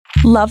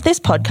Love this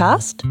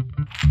podcast?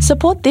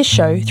 Support this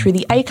show through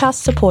the Acast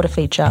supporter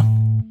feature.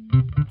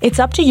 It's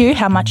up to you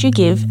how much you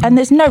give, and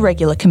there's no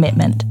regular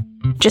commitment.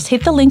 Just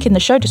hit the link in the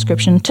show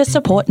description to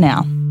support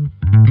now.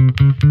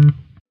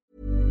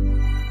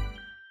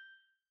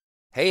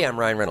 Hey, I'm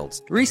Ryan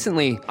Reynolds.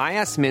 Recently, I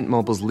asked Mint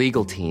Mobile's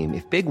legal team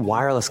if big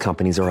wireless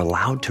companies are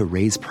allowed to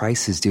raise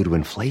prices due to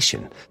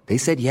inflation. They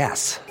said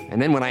yes.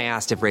 And then when I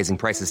asked if raising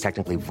prices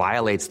technically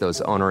violates those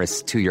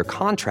onerous two-year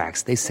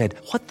contracts, they said,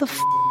 "What the f***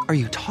 are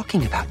you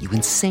talking about, you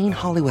insane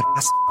Hollywood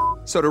ass?"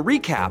 So to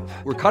recap,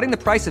 we're cutting the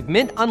price of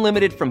Mint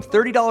Unlimited from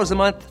 $30 a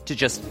month to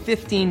just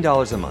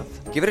 $15 a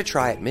month. Give it a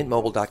try at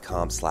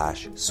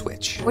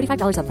mintmobile.com/switch.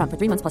 $45 up front for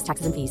 3 months plus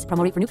taxes and fees.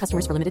 Promo rate for new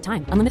customers for limited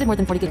time. Unlimited more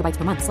than 40 gigabytes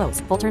per month. Slows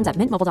full terms at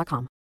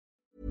mintmobile.com.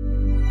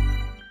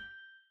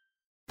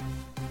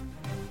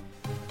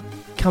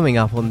 Coming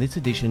up on this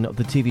edition of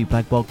the TV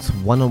Black Box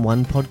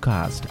One-on-One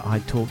podcast, I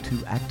talk to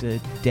actor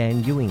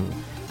Dan Ewing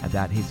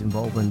about his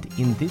involvement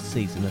in this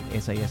season of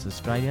SAS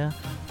Australia,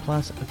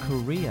 plus a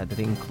career that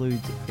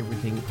includes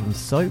everything from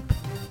soap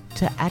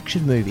to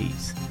action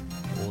movies.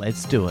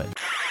 Let's do it.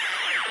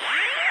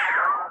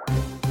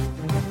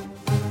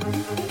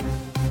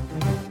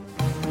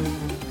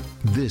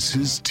 This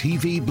is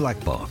TV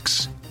Black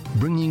Box,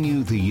 bringing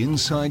you the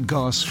inside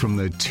goss from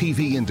the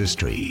TV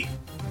industry.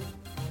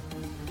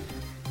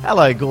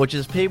 Hello,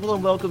 gorgeous people,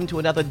 and welcome to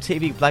another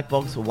TV Black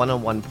Box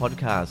One-on-One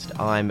podcast.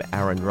 I'm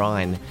Aaron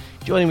Ryan.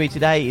 Joining me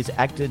today is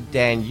actor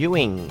Dan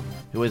Ewing,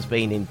 who has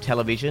been in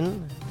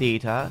television,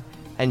 theatre,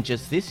 and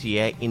just this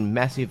year in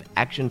massive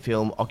action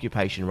film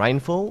Occupation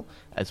Rainfall,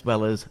 as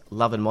well as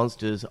Love and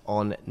Monsters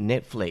on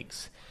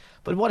Netflix.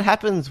 But what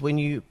happens when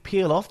you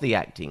peel off the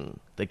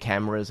acting, the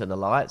cameras and the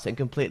lights, and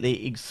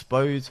completely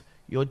expose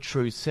your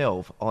true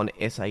self on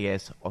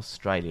SAS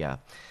Australia?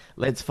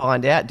 Let's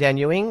find out. Dan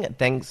Ewing,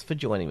 thanks for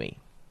joining me.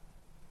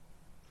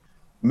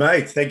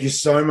 Mate, thank you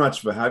so much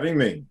for having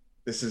me.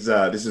 This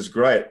is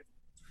great.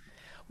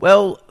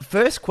 Well,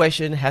 first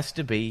question has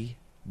to be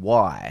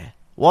why?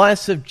 Why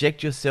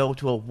subject yourself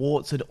to a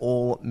warts and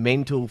all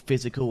mental,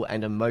 physical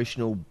and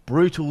emotional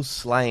brutal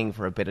slaying,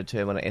 for a better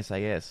term, on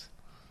SAS?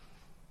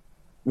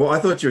 Well, I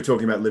thought you were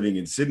talking about living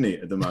in Sydney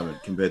at the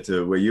moment compared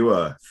to where you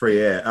are, free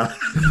air.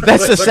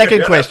 That's the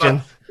second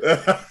question.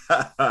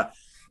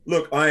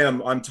 Look,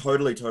 I'm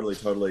totally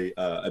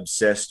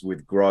obsessed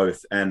with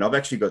growth, and I've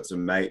actually got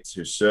some mates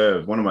who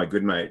serve. One of my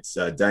good mates,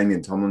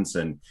 Damien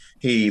Tomlinson,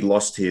 he's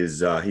lost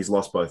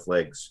both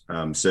legs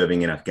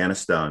serving in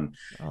Afghanistan,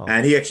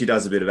 and he actually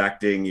does a bit of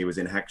acting. He was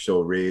in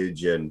Hacksaw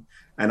Ridge, and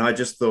I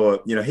just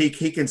thought, he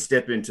can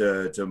step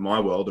into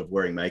my world of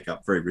wearing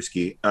makeup, very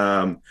risky,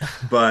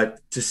 but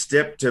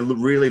to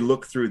really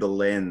look through the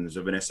lens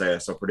of an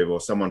SAS operative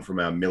or someone from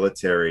our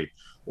military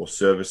or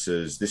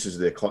services, this is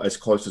as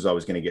close as I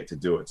was going to get to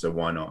do it, so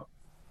why not?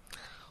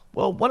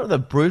 Well, one of the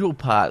brutal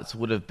parts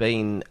would have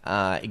been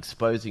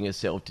exposing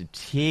yourself to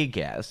tear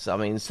gas. I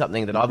mean,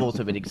 something that I've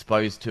also been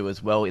exposed to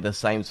as well in the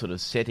same sort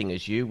of setting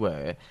as you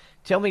were.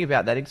 Tell me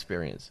about that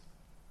experience.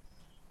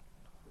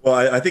 Well,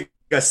 I think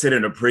I said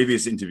in a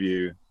previous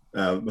interview,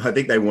 I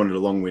think they wanted a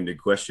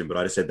long-winded question, but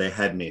I just said they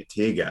had me at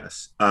tear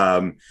gas.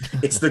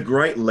 It's the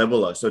great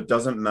leveler, so it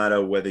doesn't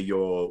matter whether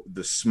you're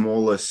the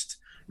smallest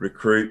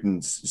recruit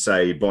in,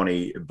 say,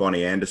 Bonnie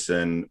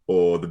Anderson,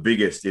 or the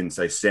biggest in,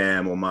 say,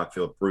 Sam or Mark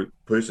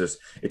Philippoussis.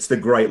 It's the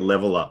great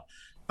leveler.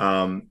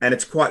 And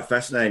it's quite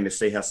fascinating to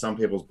see how some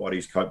people's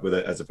bodies cope with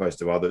it as opposed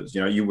to others.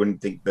 You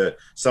wouldn't think that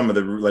some of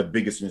the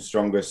biggest and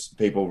strongest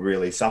people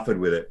really suffered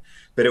with it.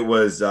 But it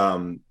was,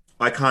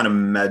 I can't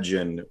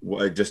imagine,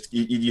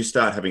 you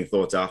start having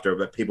thoughts after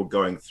about people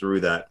going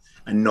through that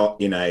and not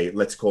in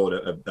let's call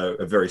it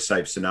a very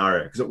safe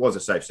scenario, because it was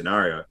a safe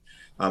scenario.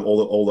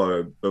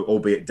 Although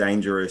albeit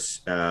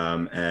dangerous,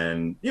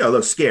 and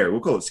look, scary.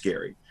 We'll call it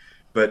scary,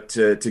 but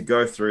to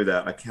go through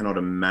that, I cannot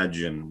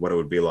imagine what it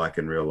would be like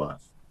in real life.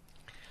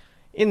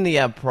 In the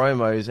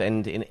promos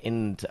and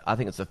in I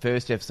think it's the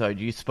first episode,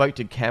 you spoke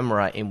to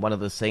camera in one of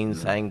the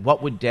scenes saying,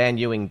 "What would Dan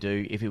Ewing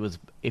do if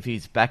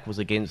his back was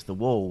against the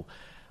wall?"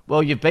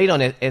 Well, you've been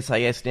on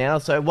SAS now,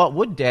 so what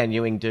would Dan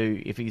Ewing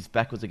do if his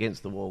back was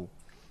against the wall?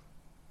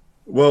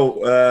 Well,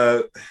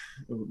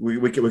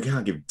 we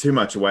can't give too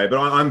much away, but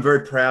I'm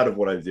very proud of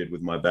what I did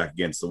with my back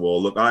against the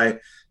wall. Look, I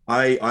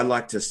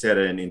like to set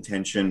an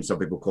intention. Some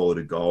people call it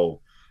a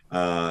goal.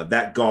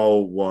 That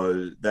goal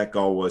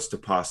was to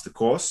pass the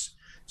course.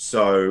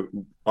 So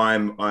I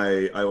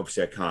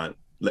obviously I can't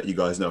let you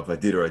guys know if I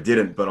did or I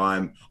didn't, but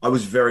I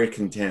was very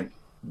content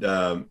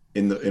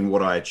in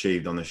what I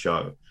achieved on the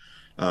show.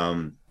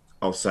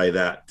 I'll say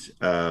that,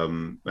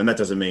 and that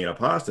doesn't mean I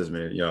passed. Doesn't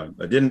mean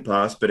I didn't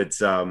pass, but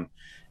it's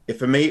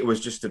for me it was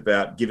just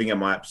about giving it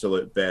my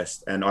absolute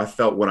best. And I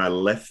felt when I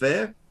left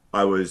there,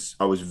 I was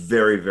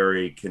very,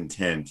 very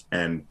content.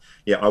 And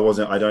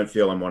I don't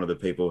feel I'm one of the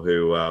people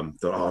who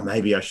thought, oh,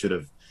 maybe I should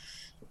have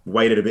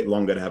waited a bit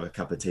longer to have a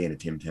cup of tea and a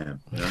Tim Tam.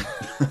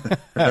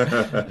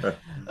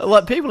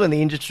 Well, people in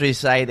the industry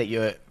say that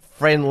you're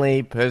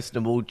friendly,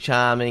 personable,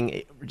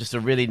 charming, just a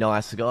really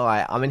nice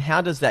guy. I mean,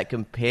 how does that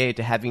compare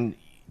to having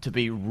to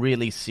be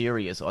really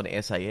serious on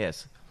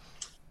SAS?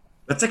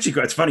 That's actually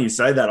great. It's funny you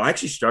say that. I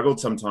actually struggled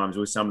sometimes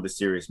with some of the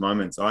serious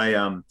moments.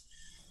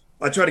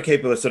 I try to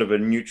keep a sort of a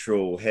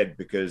neutral head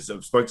because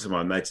I've spoken to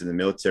my mates in the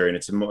military, and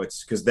it's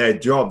because their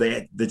job,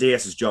 the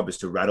DS's job is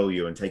to rattle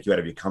you and take you out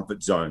of your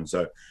comfort zone.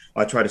 So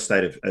I try to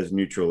stay as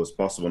neutral as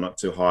possible, not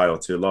too high or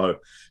too low.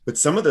 But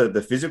some of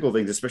the physical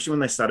things, especially when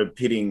they started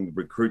pitting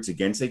recruits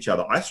against each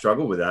other, I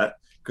struggle with that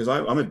because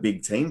I'm a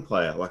big team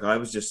player. Like I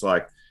was just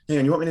like, hey,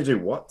 and you want me to do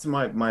what to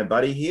my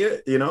buddy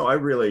here?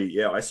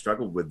 I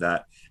struggled with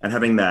that, and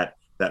having that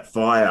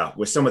fire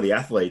with some of the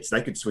athletes,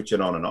 they could switch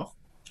it on and off.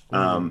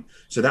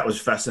 So that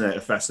was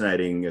a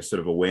fascinating sort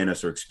of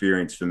awareness or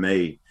experience for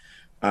me.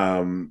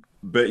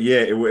 But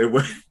yeah,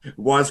 it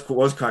was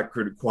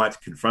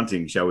quite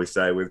confronting, shall we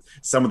say, with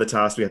some of the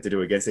tasks we had to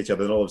do against each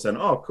other. And all of a sudden,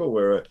 oh, cool,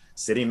 we're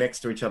sitting next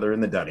to each other in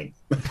the dunny.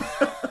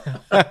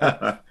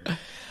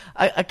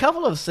 A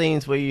couple of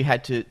scenes where you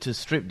had to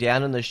strip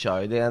down in the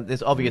show.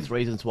 There's obvious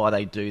reasons why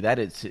they do that.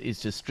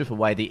 It's to strip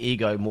away the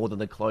ego more than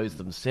the clothes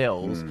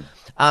themselves.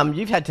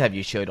 You've had to have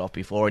your shirt off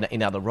before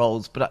in other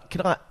roles, but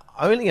can I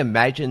only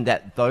imagine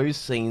that those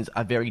scenes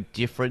are very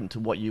different to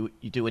what you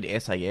do in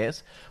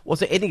SAS?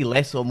 Was it any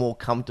less or more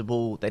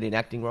comfortable than in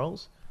acting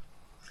roles?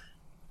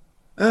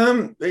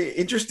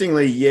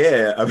 Interestingly,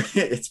 yeah. I mean,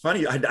 it's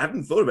funny. I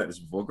haven't thought about this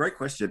before. Great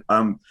question.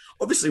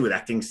 Obviously with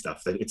acting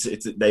stuff, they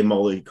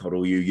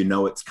mollycoddle you. You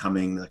know it's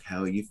coming. Like,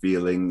 how are you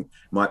feeling?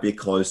 Might be a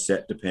closed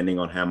set depending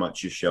on how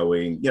much you're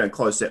showing.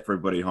 Closed set for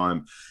everybody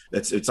home.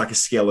 It's like a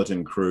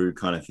skeleton crew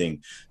kind of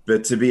thing.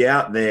 But to be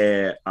out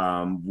there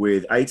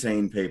with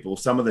 18 people,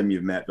 some of them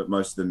you've met, but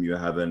most of them you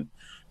haven't,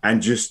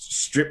 and just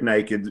stripped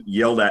naked,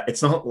 yelled at.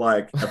 It's not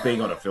like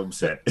being on a film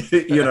set.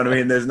 You know what I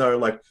mean? There's no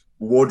like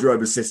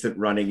wardrobe assistant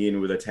running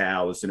in with a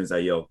towel as soon as they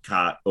yell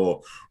cut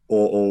or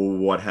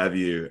what have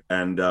you,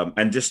 and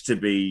just to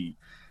be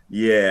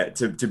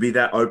to be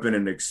that open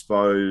and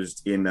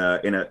exposed in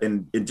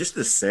just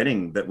the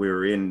setting that we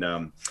were in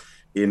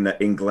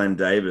Glen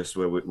Davis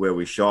where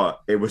we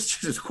shot. It was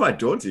just quite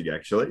daunting,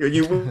 actually.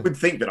 You would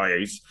think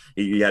that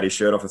he had his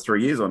shirt off for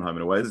 3 years on Home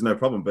and Away. There's no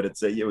problem, but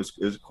it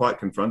was quite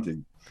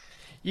confronting.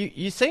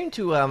 You seem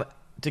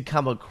to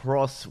come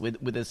across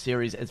with a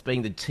series as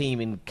being the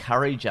team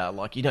encourager.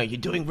 Like, you're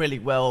doing really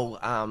well.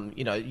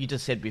 You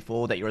just said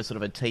before that you're a sort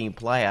of a team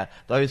player.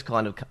 Those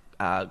kind of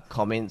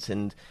comments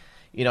and,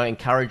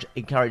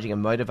 encouraging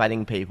and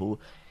motivating people.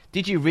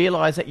 Did you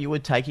realize that you were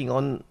taking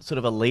on sort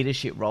of a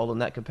leadership role in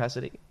that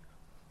capacity?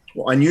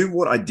 Well, I knew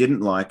what I didn't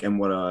like and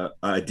what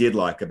I did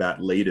like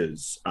about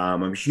leaders.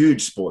 I'm a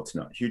huge sports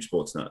nut.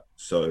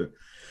 So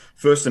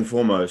first and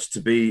foremost, to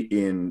be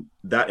in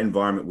that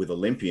environment with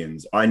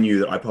Olympians, I knew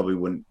that I probably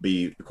wouldn't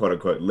be quote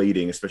unquote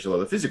leading, especially on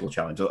the physical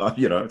challenge.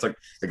 It's like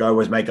the guy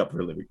always make up for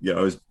a living. I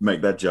always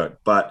make that joke.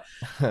 But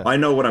I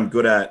know what I'm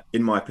good at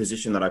in my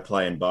position that I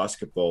play in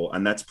basketball,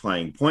 and that's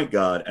playing point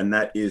guard. And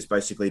that is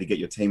basically to get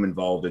your team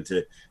involved and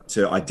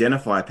to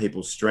identify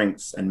people's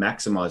strengths and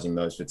maximizing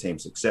those for team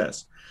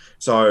success.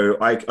 So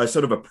I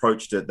sort of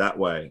approached it that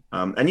way.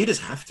 And you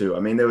just have to. I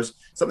mean, there was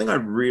something I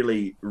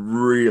really,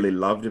 really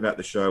loved about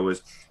the show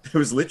was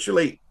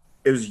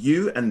it was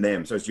you and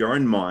them. So it's your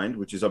own mind,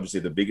 which is obviously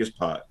the biggest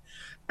part,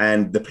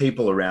 and the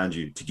people around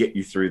you to get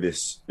you through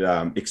this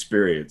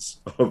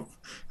experience of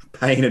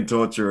pain and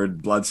torture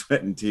and blood,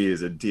 sweat and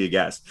tears and tear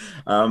gas.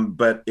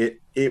 But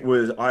it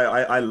was,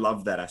 I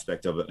love that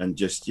aspect of it. And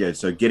just,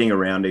 so getting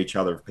around each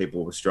other if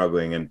people were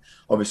struggling. And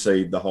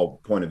obviously the whole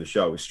point of the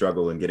show was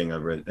struggle and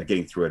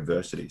getting through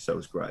adversity. So it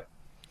was great.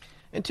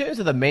 In terms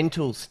of the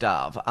mental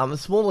stuff, a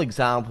small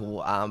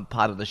example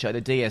part of the show,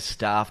 the DS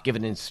staff give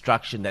an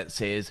instruction that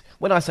says,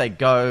 when I say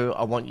go,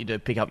 I want you to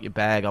pick up your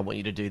bag, I want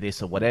you to do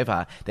this or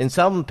whatever. Then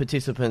some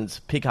participants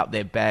pick up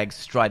their bags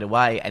straight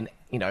away and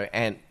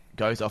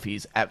goes off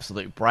his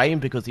absolute brain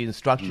because the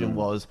instruction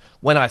was,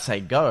 when I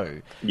say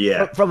go.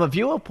 Yeah. From a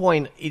viewer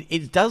point,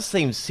 it does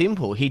seem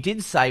simple. He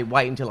did say,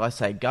 wait until I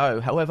say go.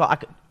 However,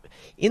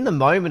 in the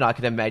moment, I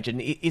can imagine,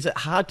 is it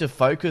hard to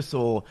focus,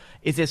 or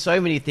is there so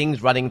many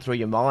things running through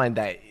your mind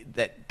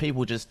that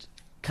people just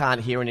can't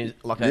hear an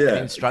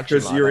instruction?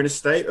 Because you're in a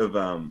state of,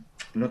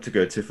 not to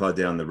go too far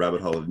down the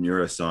rabbit hole of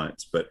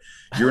neuroscience, but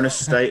you're in a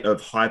state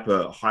of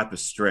hyper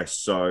stress.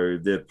 So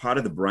the part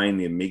of the brain,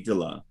 the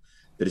amygdala,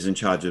 that is in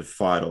charge of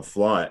fight or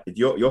flight,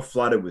 you're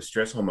flooded with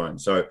stress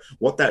hormones. So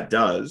what that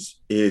does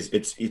is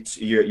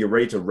you're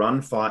ready to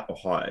run, fight, or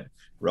hide.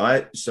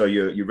 Right, so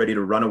you're ready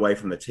to run away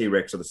from the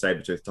T-Rex or the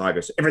saber-toothed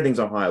tiger. So everything's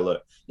on high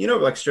alert.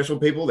 Like stressful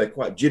people, they're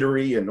quite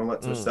jittery and all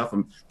that sort of stuff.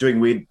 I'm doing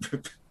weird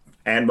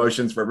hand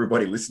motions for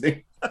everybody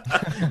listening.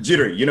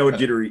 Jittery, a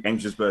jittery,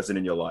 anxious person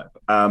in your life.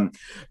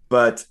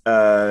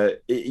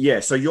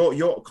 So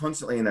you're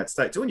constantly in that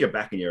state. So when you're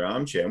back in your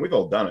armchair, and we've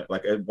all done it,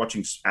 like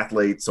watching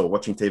athletes or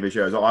watching TV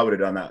shows, I would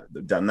have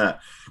done that.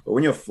 But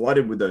when you're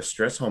flooded with those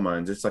stress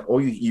hormones, it's like,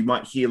 you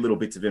might hear little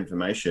bits of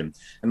information.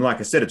 And like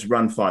I said, it's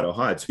run, fight, or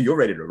hide. So you're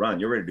ready to run.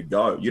 You're ready to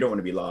go. You don't want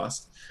to be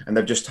last. And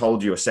they've just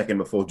told you a second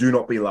before, do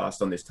not be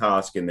last on this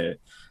task. And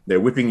they're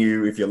whipping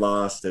you if you're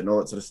last and all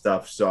that sort of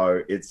stuff.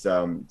 So it's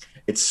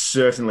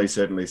certainly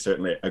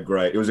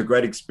it was a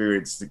great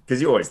experience,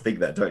 because you always think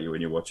that, don't you,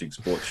 when you're watching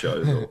sports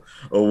shows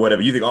or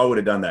whatever. You think, I would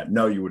have done that.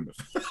 No, you wouldn't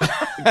have.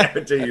 I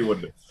guarantee you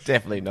wouldn't have.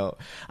 Definitely not.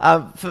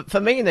 For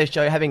me in this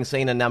show, having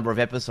seen a number of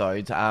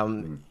episodes,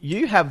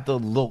 you have the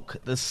look,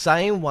 the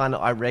same one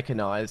I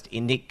recognised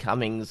in Nick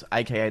Cummings,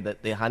 aka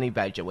the Honey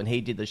Badger, when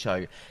he did the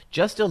show.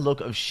 Just a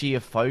look of sheer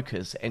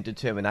focus and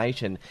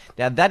determination.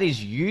 Now, that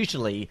is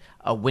usually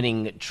a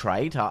winning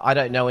trait. I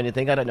don't know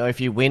anything. I don't know if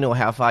you win or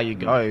how far you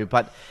go,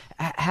 but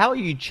how are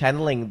you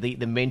channeling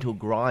the mental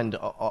grind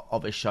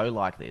of a show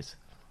like this?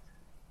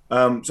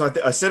 So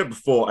I said it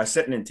before, I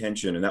set an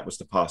intention, and that was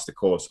to pass the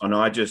course. And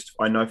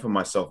I know for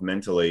myself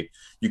mentally,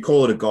 you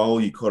call it a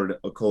goal, you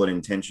call it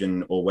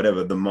intention or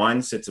whatever, the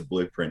mind sets a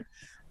blueprint.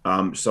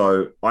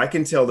 So I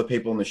can tell the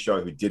people on the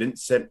show who didn't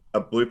set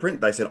a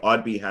blueprint, they said,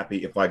 I'd be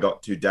happy if I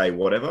got to day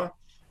whatever.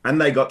 And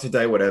they got to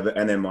day whatever,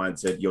 and their mind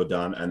said, you're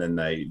done. And then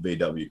they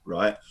VW,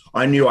 right?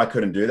 I knew I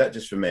couldn't do that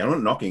just for me. I'm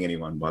not knocking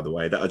anyone, by the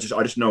way. I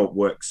just know it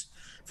works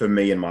for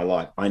me in my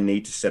life. I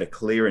need to set a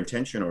clear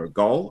intention or a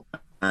goal,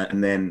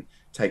 and then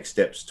take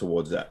steps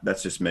towards that.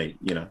 That's just me.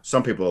 You know,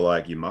 some people are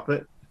like, you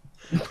muppet.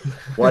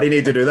 Why do you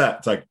need to do that?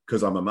 It's like,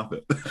 because I'm a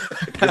muppet.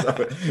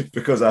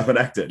 because I'm an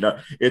actor. No,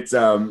 it's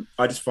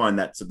I just find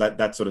that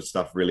sort of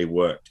stuff really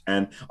worked.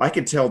 And I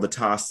could tell the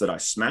tasks that I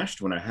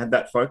smashed when I had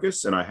that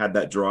focus and I had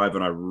that drive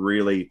and I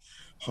really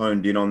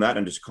honed in on that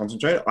and just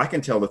concentrated. I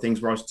can tell the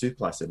things where I was too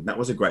placid. And that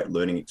was a great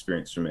learning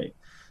experience for me.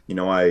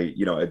 I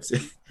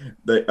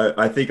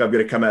think I'm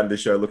going to come out of the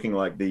show looking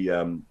like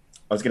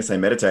I was going to say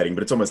meditating,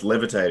 but it's almost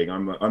levitating.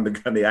 I'm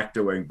the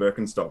actor wearing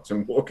Birkenstocks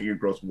and walking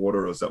across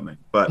water or something.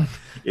 But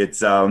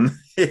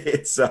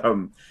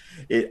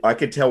I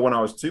could tell when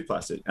I was too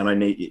placid,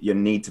 and you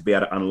need to be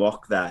able to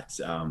unlock that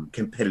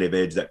competitive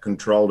edge, that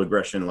controlled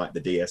aggression, like the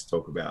DS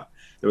talk about.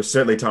 There were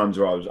certainly times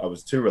where I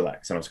was too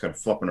relaxed and I was kind of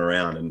flopping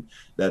around, and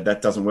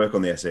that doesn't work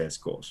on the SAS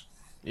course.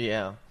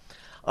 Yeah.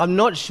 I'm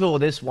not sure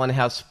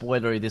how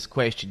spoilery this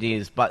question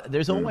is, but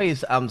there's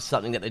always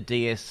something that the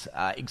DS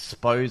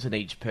expose in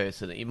each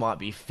person. It might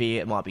be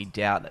fear, it might be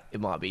doubt, it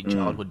might be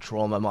childhood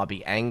trauma, it might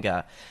be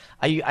anger.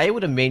 Are you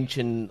able to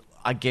mention,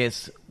 I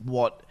guess,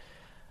 what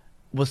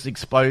was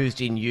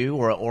exposed in you,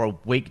 or a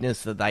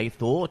weakness that they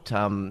thought?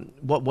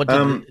 What did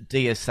the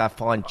DS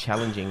find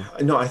challenging?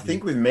 No, I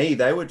think with me,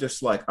 they would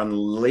just like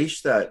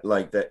unleash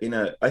that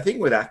inner. I think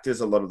with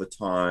actors, a lot of the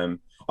time,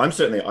 I'm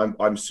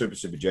super,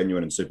 super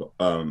genuine and super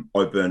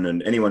open.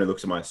 And anyone who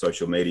looks at my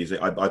social medias,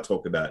 I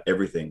talk about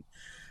everything,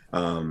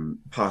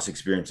 past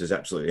experiences,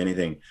 absolutely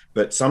anything.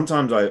 But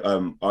sometimes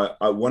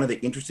I one of the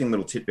interesting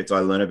little tidbits I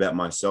learn about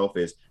myself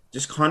is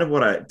just kind of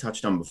what I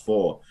touched on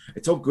before.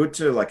 It's all good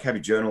to like have a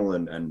journal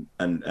and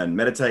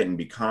meditate and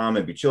be calm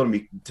and be chill and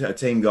be a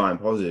team guy and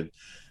positive.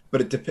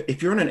 But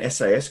if you're on an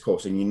SAS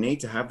course and you need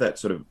to have that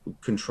sort of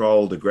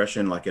controlled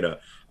aggression, like at a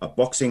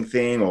boxing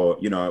thing, or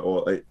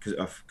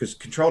because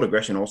controlled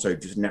aggression also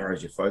just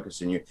narrows your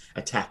focus and you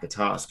attack a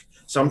task.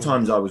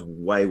 Sometimes I was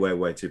way, way,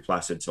 way too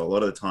placid. So a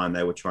lot of the time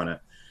they were trying to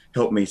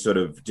help me sort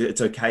of, it's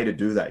okay to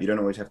do that. You don't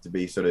always have to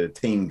be sort of a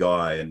team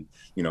guy and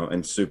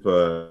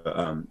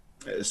super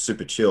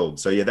chilled.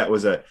 So yeah, that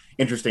was a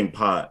interesting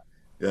part.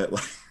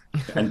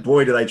 And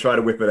boy, do they try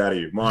to whip it out of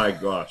you. My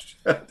gosh.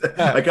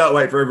 I can't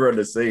wait for everyone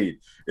to see.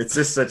 It's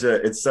just such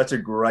a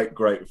great,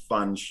 great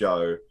fun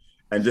show.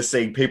 And just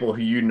seeing people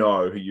who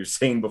you've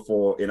seen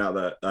before in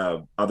other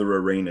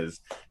arenas,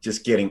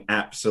 just getting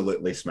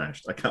absolutely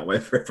smashed. I can't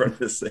wait for everyone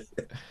to see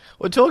it.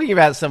 Well, talking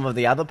about some of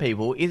the other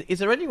people, is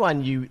there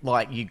anyone you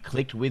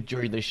clicked with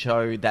during the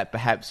show that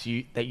perhaps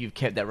you've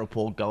kept that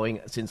rapport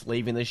going since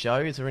leaving the show?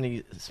 Is there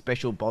any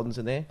special bonds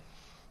in there?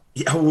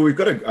 Yeah, well, we've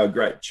got a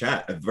great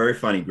chat, a very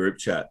funny group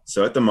chat.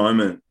 So at the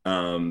moment,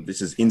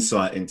 this is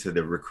insight into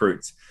the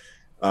recruits.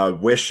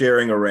 We're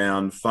sharing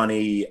around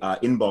funny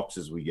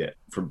inboxes we get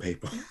from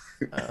people.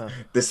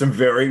 There's some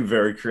very,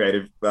 very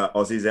creative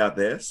Aussies out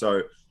there.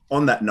 So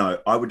on that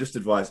note, I would just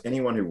advise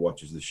anyone who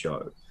watches the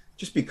show,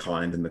 just be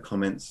kind in the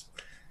comments.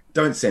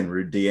 Don't send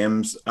rude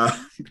DMs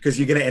because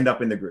you're going to end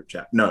up in the group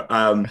chat. No,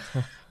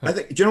 I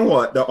think. Do you know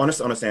what the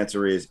honest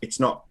answer is? It's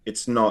not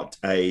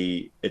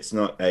a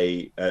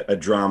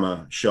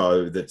drama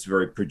show that's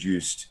very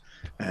produced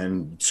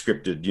and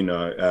scripted.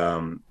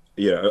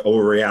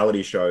 Or a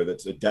reality show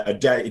that's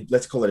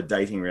let's call it a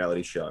dating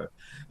reality show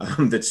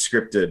that's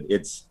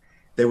scripted.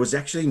 There was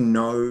actually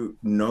no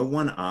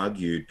one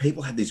argued.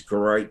 People had these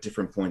great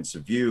different points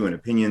of view and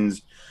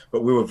opinions,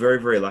 but we were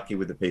very, very lucky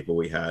with the people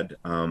we had.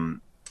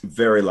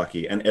 Very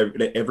lucky, and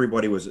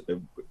everybody was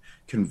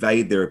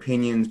conveyed their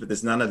opinions, but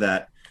there's none of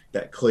that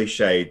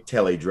cliche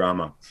telly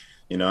drama.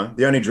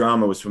 The only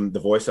drama was from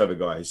the voiceover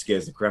guy who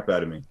scares the crap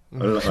out of me. I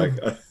don't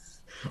know,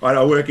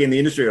 I work in the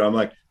industry, and I'm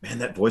like, man,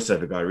 that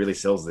voiceover guy really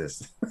sells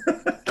this.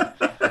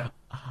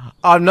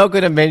 I'm not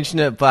going to mention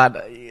it,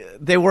 but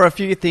there were a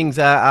few things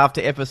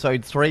after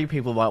episode 3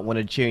 people might want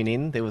to tune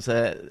in. There was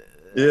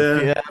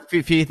Yeah.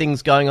 a few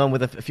things going on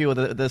with a few of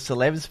the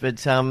celebs, but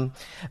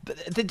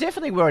there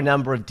definitely were a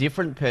number of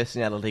different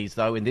personalities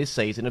though in this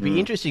season. It'd be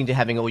interesting to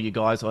having all you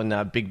guys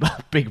on Big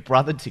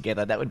Brother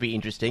together. That would be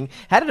interesting.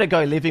 How did it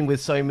go living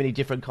with so many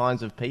different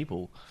kinds of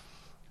people?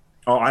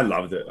 Oh, I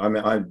loved it. I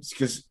mean,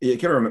 because you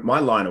can remember my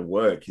line of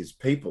work is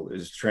people,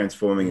 is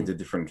transforming into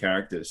different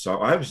characters. So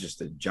I was just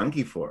a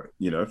junkie for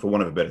it, for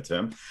want of a better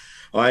term.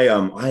 I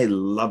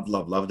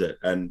loved it.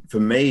 And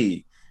for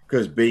me,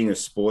 because being a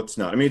sports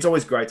nut, I mean, it's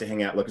always great to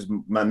hang out. Because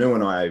Manu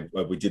and I,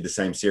 we did the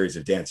same series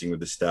of Dancing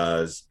with the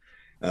Stars.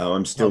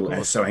 I'm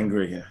still so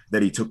angry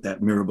that he took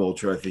that Mirrorball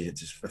trophy. It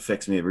just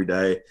affects me every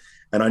day.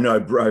 And I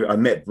know I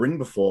met Bryn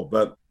before,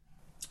 but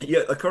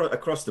yeah,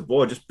 across the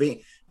board, just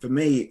being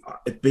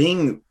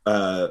again,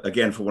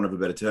 for want of a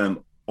better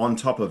term, on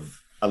top of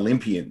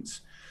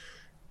Olympians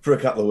for a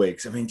couple of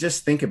weeks. I mean,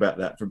 just think about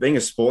that. For being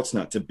a sports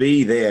nut, to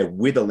be there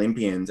with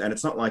Olympians, and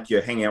it's not like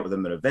you're hanging out with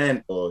them at an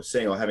event or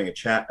having a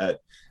chat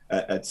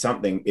at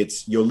something.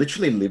 You're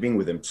literally living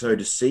with them. So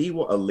to see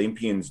what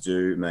Olympians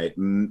do, mate,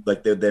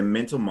 like their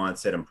mental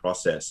mindset and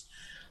process,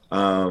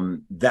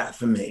 that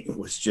for me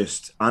was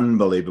just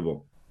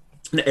unbelievable.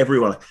 And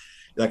everyone.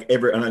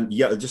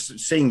 Just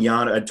seeing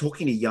Jana and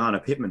talking to Jana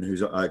Pittman,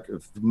 who's a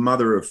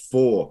mother of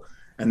 4,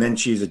 and then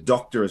she's a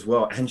doctor as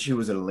well, and she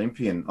was an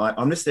Olympian.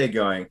 I'm just there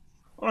going,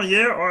 oh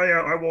yeah,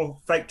 I wore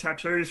fake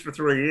tattoos for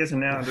 3 years,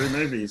 and now I do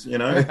movies.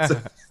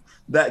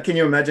 That can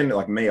you imagine?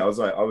 Like me, I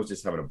was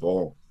just having a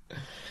ball.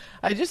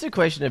 Hey, just a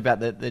question about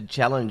the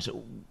challenge.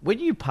 When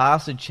you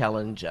pass a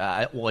challenge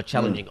or a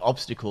challenging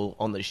obstacle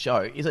on the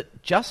show, is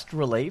it just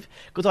relief?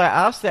 Because I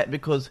ask that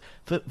because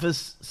for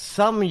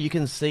some, you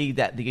can see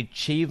that the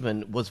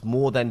achievement was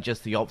more than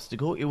just the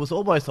obstacle. It was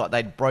almost like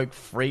they broke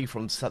free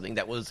from something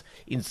that was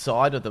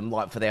inside of them,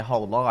 like for their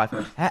whole life.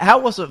 How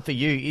was it for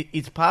you?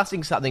 Is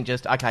passing something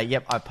just, okay,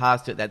 yep, I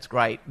passed it, that's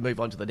great, move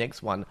on to the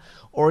next one?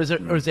 Or is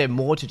there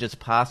more to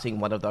just passing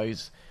one of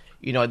those,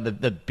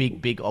 the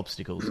big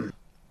obstacles?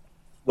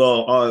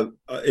 Well,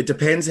 it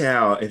depends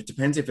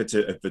if it's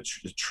a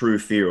true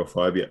fear or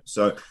phobia.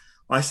 So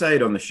I say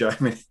it on the show. I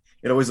mean,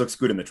 it always looks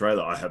good in the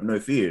trailer. I have no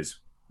fears.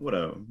 What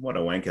a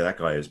wanker that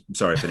guy is. I'm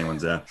sorry if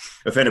anyone's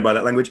offended by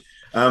that language.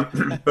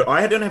 But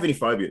I don't have any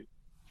phobia.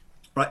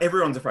 Right?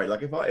 Everyone's afraid.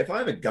 Like if I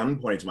have a gun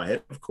pointed to my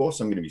head, of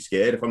course I'm going to be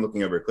scared. If I'm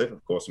looking over a cliff,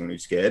 of course I'm going to be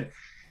scared.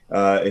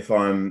 If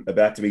I'm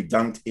about to be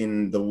dunked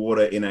in the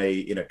water in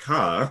a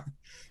car,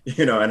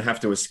 and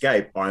have to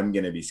escape, I'm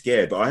going to be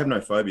scared. But I have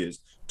no phobias.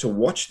 To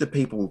watch the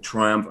people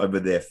triumph over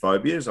their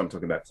phobias, I'm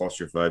talking about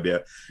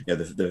claustrophobia,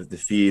 the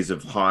fears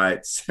of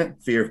heights,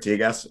 fear of tear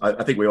gas.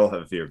 I think we all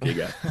have a fear of tear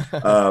gas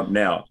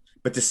now.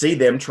 But to see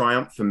them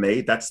triumph, for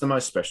me, that's the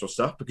most special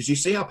stuff, because you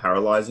see how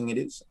paralyzing it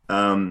is.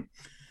 Bonnie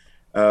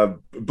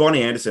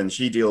Anderson,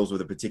 she deals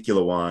with a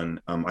particular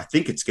one. I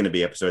think it's going to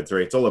be episode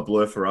 3. It's all a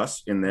blur for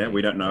us in there.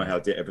 We don't know how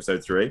to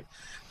episode 3.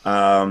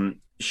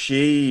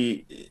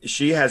 She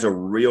has a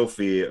real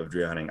fear of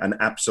drowning, an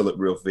absolute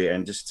real fear.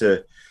 And just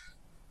to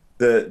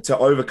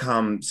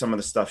overcome some of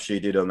the stuff she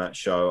did on that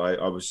show,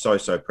 I was so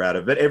proud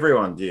of it.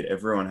 Everyone did.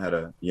 Everyone had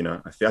a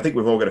fear. I think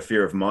we've all got a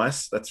fear of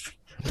mice. That's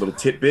a little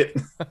tidbit.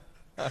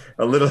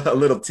 a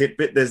little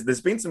tidbit.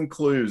 There's been some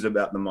clues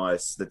about the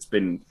mice that's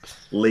been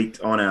leaked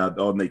on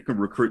the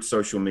Recruit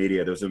social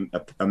media. There was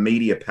a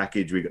media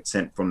package we got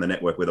sent from the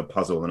network with a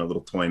puzzle and a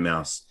little toy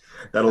mouse.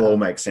 That'll all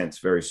make sense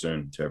very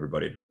soon to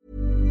everybody.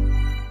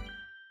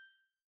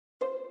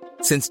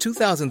 Since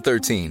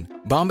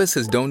 2013, Bombas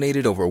has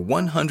donated over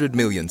 100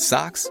 million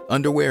socks,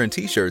 underwear, and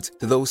T-shirts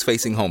to those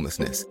facing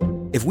homelessness.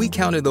 If we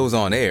counted those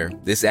on air,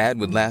 this ad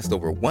would last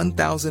over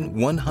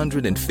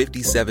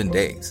 1,157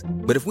 days.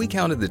 But if we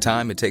counted the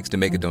time it takes to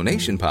make a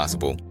donation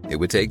possible, it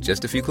would take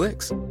just a few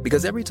clicks.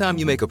 Because every time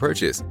you make a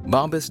purchase,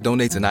 Bombas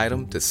donates an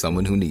item to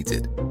someone who needs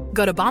it.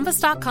 Go to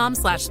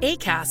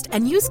bombas.com/ACAST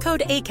and use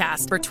code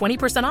ACAST for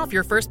 20% off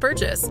your first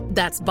purchase.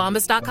 That's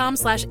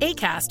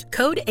bombas.com/ACAST,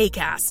 code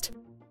ACAST.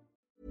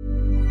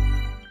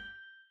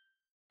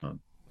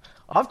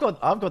 I've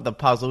got the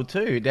puzzle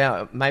too.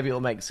 Now maybe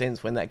it'll make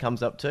sense when that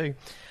comes up too.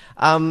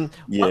 One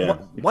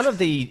of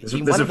the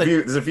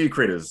there's a few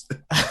critters.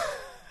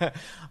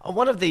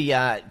 One of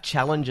the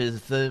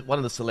challenges, one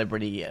of the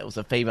celebrity, it was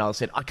a female,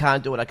 said, I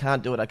can't do it,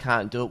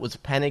 was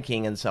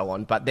panicking and so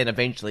on, but then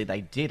eventually they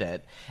did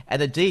it.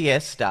 And the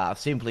DS staff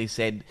simply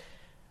said,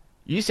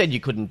 you said you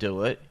couldn't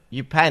do it,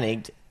 you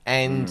panicked,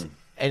 and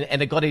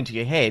it got into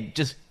your head,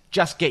 just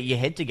get your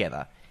head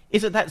together.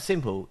 Is it that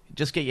simple?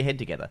 Just get your head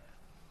together.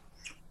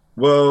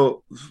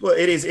 Well,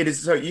 it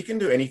is. So you can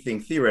do anything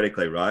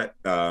theoretically, right?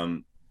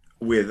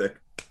 With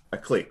a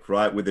click,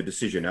 right? With a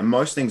decision. And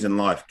most things in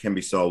life can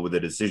be solved with a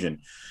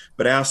decision.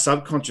 But our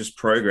subconscious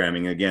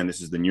programming, again,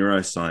 this is the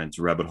neuroscience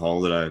rabbit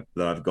hole that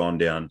I've gone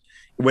down.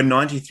 We're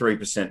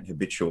 93%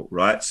 habitual,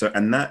 right? So,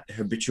 and that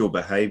habitual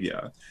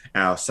behavior,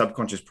 our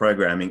subconscious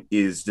programming,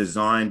 is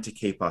designed to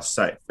keep us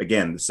safe.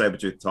 Again, the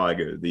saber-toothed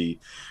tiger, the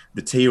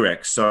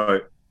T-Rex. So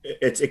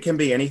it can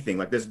be anything.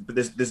 Like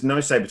there's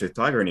no saber-toothed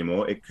tiger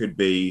anymore. It could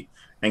be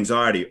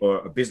anxiety or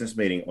a business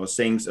meeting or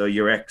seeing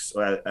your ex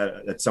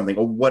at something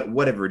or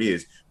whatever it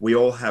is, we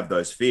all have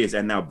those fears,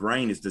 and our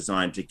brain is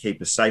designed to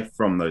keep us safe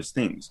from those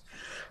things.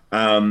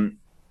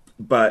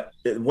 But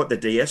what the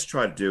DS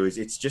try to do is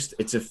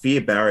it's a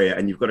fear barrier,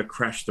 and you've got to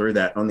crash through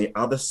that. On the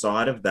other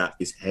side of that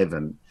is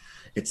heaven.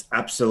 It's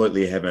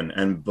absolutely heaven.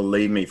 And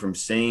believe me, from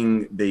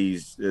seeing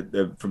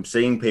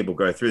people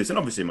go through this, and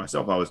obviously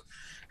myself,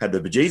 had the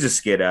bejesus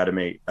scared out of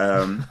me.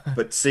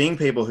 But seeing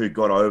people who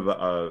got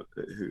over,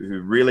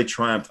 who really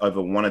triumphed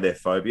over one of their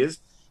phobias,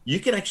 you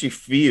can actually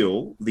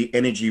feel the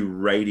energy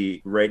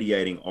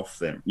radiating off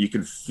them. You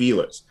can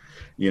feel it.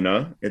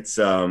 It's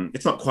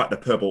not quite the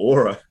purple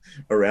aura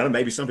around it.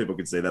 Maybe some people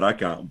could see that. I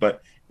can't,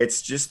 but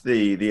it's just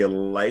the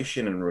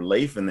elation and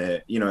relief, and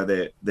their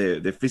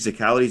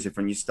physicality is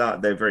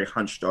different. They're very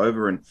hunched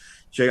over and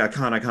I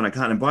can't.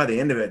 And by the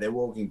end of it, they're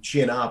walking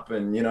chin up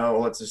and,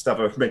 all that sort of stuff.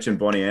 I've mentioned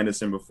Bonnie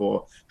Anderson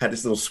before, had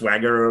this little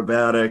swagger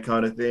about her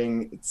kind of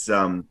thing.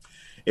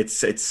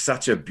 It's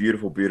such a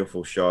beautiful,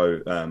 beautiful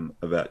show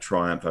about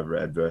triumph over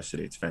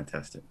adversity. It's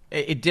fantastic.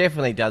 It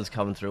definitely does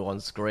come through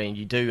on screen.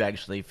 You do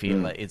actually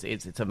feel it.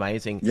 It's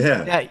amazing.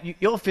 Yeah. Now,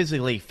 you're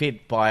physically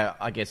fit by,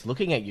 I guess,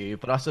 looking at you,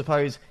 but I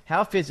suppose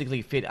how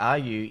physically fit are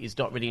you is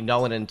not really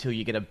known until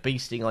you get a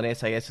beasting on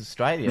SAS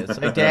Australia.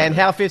 So, Dan,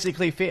 how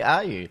physically fit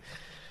are you?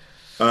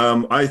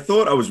 I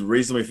thought I was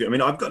reasonably fit. I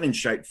mean, I've gotten in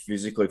shape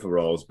physically for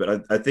roles,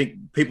 but I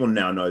think people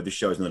now know this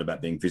show is not about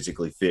being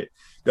physically fit.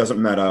 It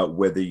doesn't matter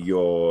whether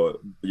you're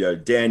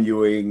Dan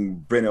Ewing,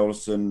 Brent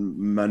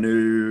Elson,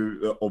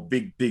 Manu, or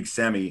Big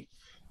Sammy.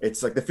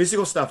 It's like the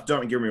physical stuff,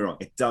 don't get me wrong,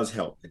 it does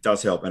help. It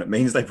does help. And it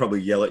means they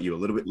probably yell at you a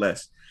little bit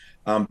less.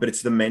 But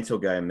it's the mental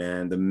game,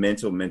 man. The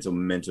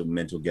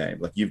mental game.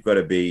 Like, you've got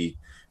to be...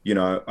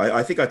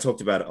 I think I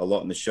talked about it a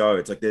lot in the show.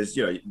 It's like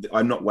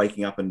I'm not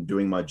waking up and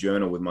doing my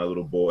journal with my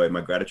little boy, my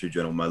gratitude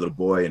journal with my little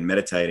boy and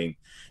meditating.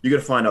 You got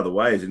to find other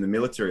ways. In the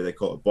military, they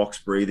call it box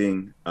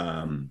breathing,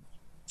 a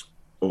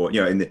lot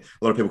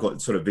of people call it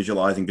sort of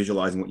visualizing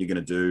what you're going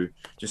to do,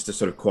 just to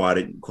sort of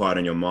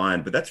quieten your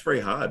mind. But that's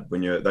very hard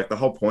when you're like, the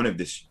whole point of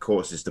this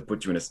course is to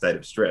put you in a state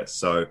of stress.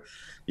 So,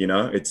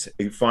 it's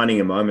finding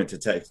a moment to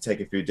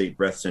take a few deep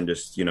breaths and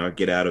just,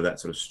 get out of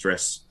that sort of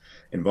stress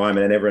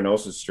environment, and everyone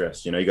else is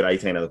stressed. You got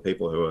 18 other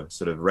people who are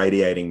sort of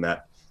radiating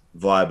that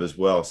vibe as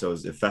well. So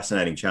it's a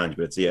fascinating challenge,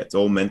 but it's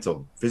all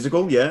mental.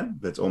 Physical,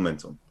 but it's all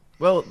mental.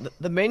 Well,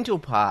 the mental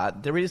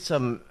part, there is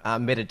some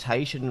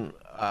meditation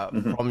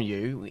from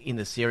you in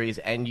the series,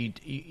 and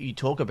you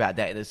talk about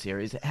that in the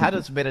series. How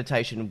does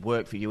meditation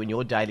work for you in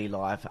your daily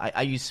life?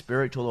 Are you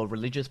spiritual or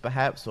religious,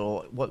 perhaps,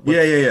 or what?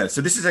 Yeah. So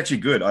this is actually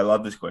good. I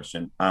love this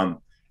question.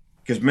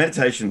 Because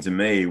meditation to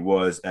me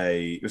was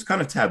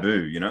kind of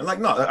taboo,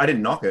 I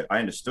didn't knock it. I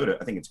understood it.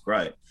 I think it's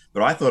great.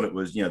 But I thought it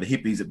was, the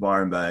hippies at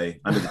Byron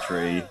Bay under the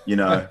tree,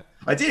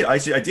 I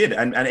did.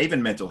 And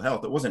even mental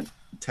health, it wasn't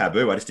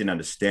taboo. I just didn't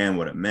understand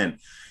what it meant.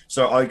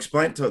 So I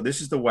explained to her,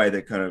 this is the way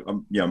that kind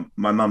of,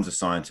 my mum's a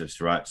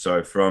scientist, right?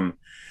 So from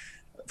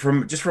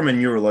a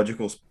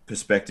neurological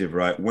perspective,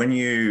 right? When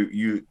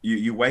you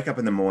wake up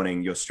in the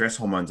morning, your stress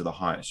hormones are the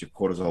highest, your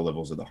cortisol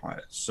levels are the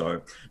highest.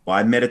 So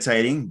by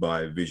meditating,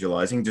 by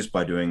visualizing, just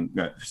by doing,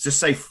 just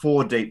say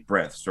 4 deep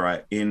breaths,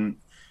 right? In,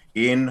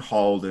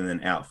 hold, and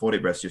then out. 4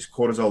 deep breaths, just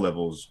cortisol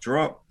levels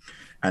drop,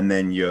 and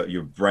then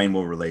your brain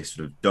will release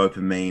sort of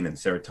dopamine and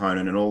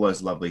serotonin and all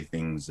those lovely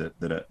things that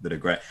are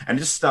great. And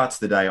it just starts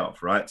the day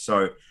off, right?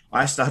 So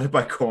I started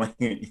by calling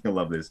it, you'll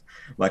love this,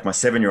 like my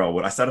 7-year-old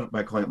would. I started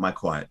by calling it my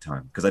quiet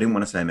time, because I didn't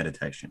want to say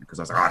meditation, because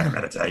I was like, I don't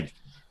meditate.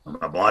 I'm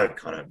a bloke,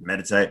 kind of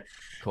meditate.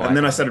 Quiet and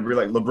then time. I started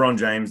really, like, LeBron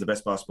James, the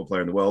best basketball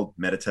player in the world,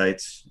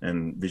 meditates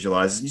and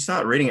visualizes. And you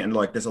start reading it, and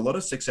like, there's a lot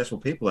of successful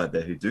people out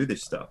there who do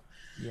this stuff.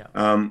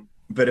 Yeah.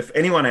 But if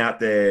anyone out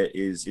there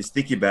is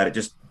thinking about it,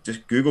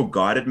 just Google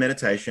guided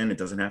meditation. It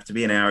doesn't have to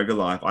be an hour of your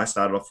life. I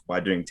started off by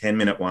doing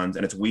 10-minute ones,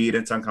 and it's weird,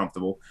 it's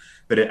uncomfortable,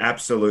 but it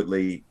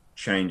absolutely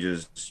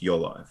changes your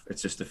life.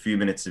 It's just a few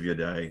minutes of your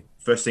day.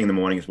 First thing in the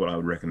morning is what I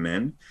would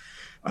recommend.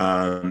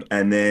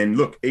 And then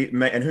look,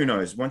 and who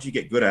knows, once you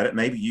get good at it,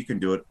 maybe you can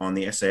do it on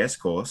the SAS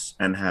course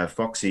and have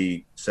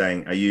Foxy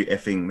saying, "Are you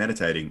effing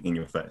meditating?" in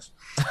your face,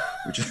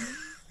 which is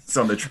it's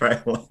on the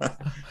trailer.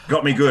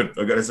 Got me good.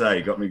 I've got to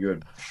say, got me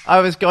good. I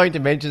was going to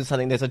mention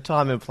something. There's a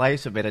time and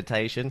place for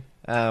meditation.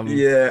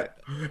 They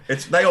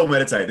all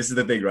meditate. This is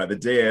the thing, right? The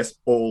DS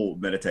all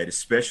meditate,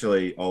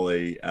 especially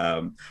Ollie.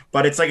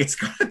 But it's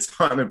got a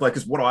time and place,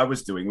 because what I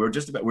was doing, we're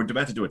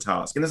about to do a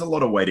task, and there's a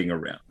lot of waiting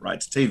around, right?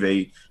 It's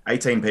TV,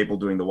 18 people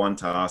doing the one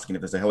task, and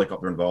if there's a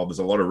helicopter involved, there's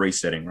a lot of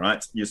resetting,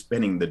 right? You're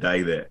spending the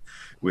day there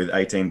with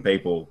 18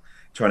 people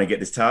trying to get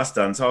this task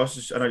done. So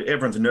I know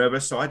everyone's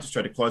nervous, so I just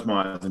tried to close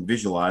my eyes and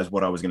visualize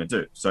what I was going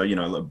to do. So,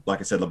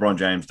 like I said, LeBron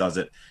James does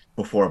it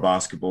before a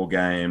basketball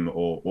game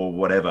or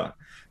whatever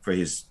for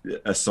his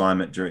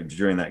assignment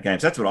during that game.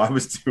 So that's what I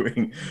was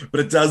doing.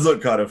 But it does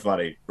look kind of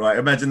funny, right?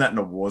 Imagine that in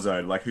a war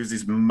zone. Like, who's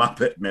this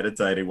Muppet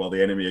meditating while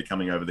the enemy are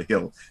coming over the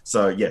hill?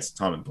 So yes,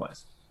 time and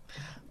place.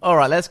 All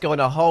right, let's go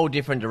in a whole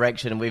different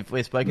direction.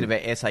 We've spoken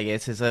about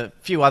SAS. There's a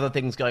few other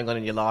things going on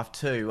in your life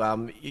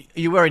too.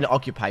 You were in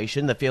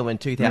Occupation, the film in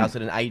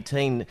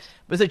 2018.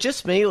 Was it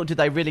just me, or did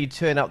they really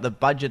turn up the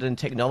budget and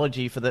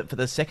technology for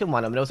the second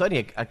one? I mean, it was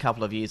only a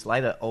couple of years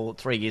later, or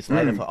 3 years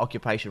later, for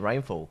Occupation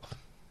Rainfall.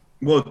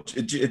 Well,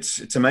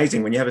 it's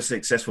amazing when you have a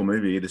successful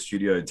movie, the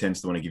studio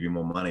tends to want to give you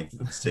more money for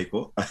the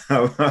sequel.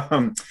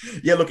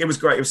 Yeah, look, it was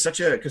great. It was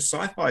because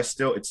sci-fi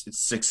still it's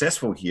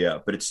successful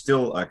here, but it's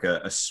still like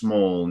a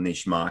small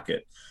niche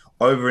market.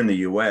 Over in the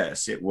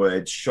US,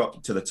 it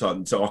shot to the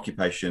top. So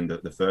Occupation,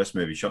 the first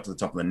movie, shot to the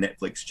top of the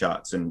Netflix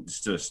charts and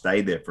sort of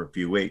stayed there for a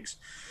few weeks.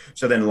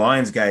 So then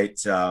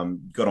Lionsgate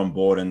got on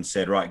board and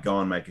said, right, go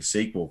and make a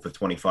sequel for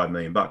 $25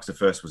 million. The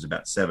first was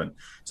about $7 million.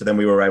 So then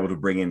we were able to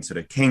bring in sort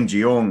of King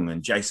Jeong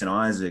and Jason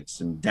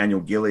Isaacs and Daniel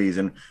Gillies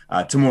and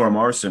Tamura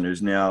Morrison,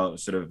 who's now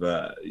sort of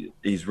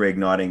he's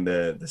reigniting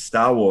the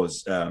Star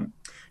Wars,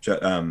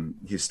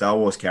 his Star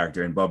Wars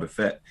character in Boba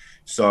Fett.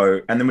 So,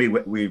 and then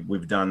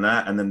we've done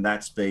that, and then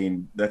that's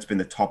been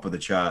the top of the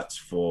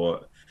charts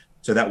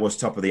so that was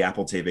top of the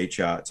Apple TV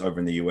charts over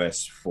in the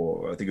US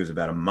for, I think it was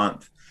about a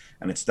month,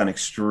 and it's done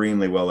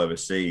extremely well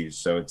overseas.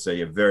 So it's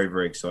a very,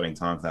 very exciting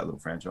time for that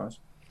little franchise.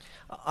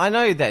 I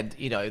know that,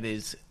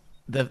 there's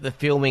the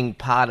filming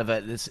part of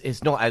it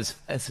is not as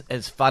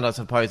fun, I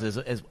suppose,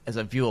 as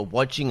a viewer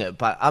watching it.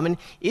 But, I mean,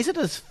 is it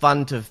as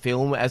fun to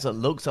film as it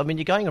looks? I mean,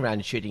 you're going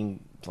around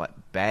shooting, like,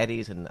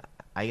 baddies and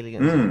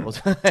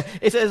aliens.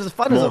 Is it as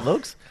fun as it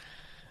looks?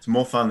 It's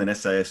more fun than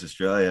SAS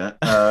Australia.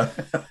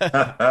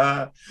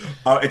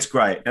 It's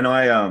great. And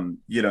I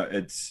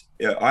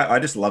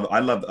just love it. I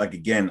love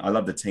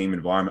the team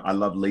environment. I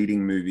love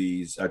leading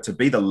movies. To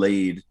be the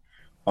lead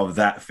of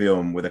that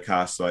film with a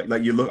cast I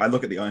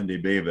look at the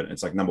IMDb of it,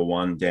 it's like number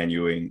one, Dan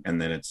Ewing,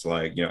 and then it's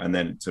like, and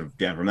then sort of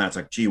down from that, it's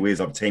like, gee whiz,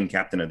 I'm team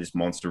captain of this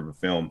monster of a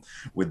film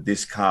with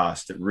this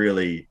cast. It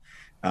really,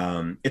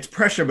 it's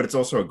pressure, but it's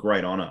also a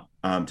great honor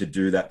to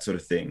do that sort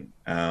of thing.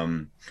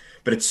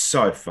 But it's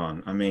so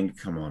fun. I mean,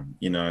 come on,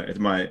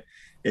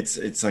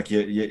 it's like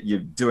you're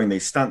doing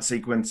these stunt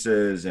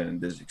sequences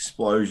and there's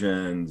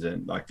explosions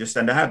and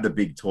and to have the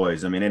big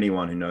toys. I mean,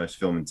 anyone who knows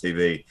film and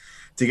TV,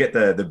 to get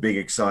the big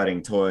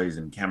exciting toys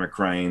and camera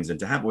cranes,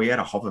 and we had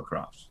a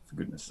hovercraft, for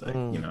goodness sake.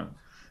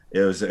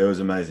 It was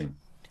amazing.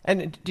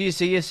 And do you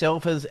see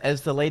yourself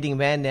as the leading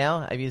man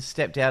now? Have you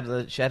stepped out of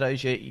the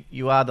shadows?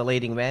 You are the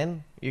leading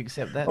man? You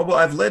accept that? Oh, well,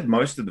 I've led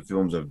most of the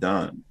films I've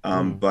done,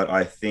 but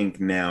I think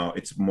now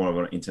it's more of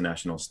an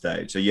international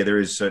stage. So, yeah, there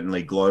is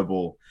certainly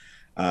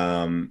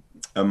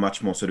a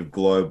much more sort of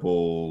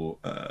global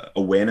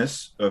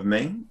awareness of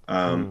me.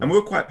 And we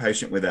were quite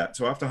patient with that.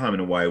 So after Home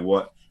and Away,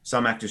 what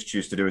some actors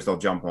choose to do is they'll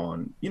jump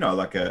on,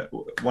 like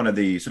one of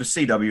the sort of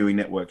CWE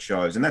network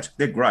shows, and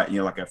they're great,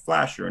 like a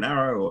Flash or an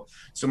Arrow or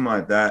something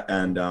like that.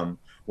 And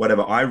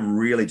whatever, I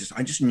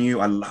just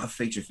knew I love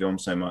feature film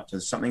so much.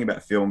 There's something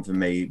about film for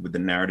me with the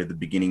narrative, the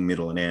beginning,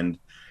 middle, and end.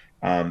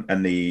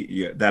 And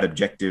that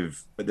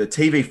objective, the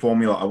TV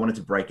formula, I wanted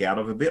to break out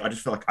of a bit. I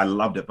just felt like I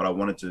loved it, but I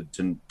wanted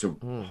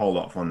to hold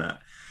off on that.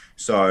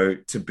 So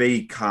to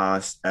be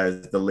cast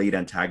as the lead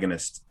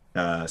antagonist,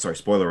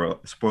 spoiler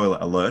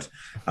alert,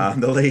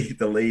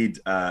 the lead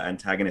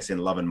antagonist in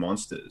Love and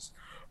Monsters,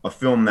 a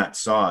film that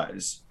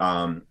size,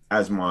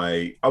 as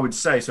my, I would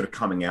say, sort of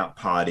coming out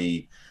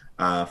party,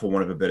 for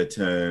want of a better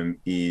term,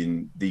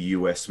 in the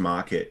US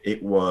market,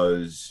 it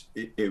was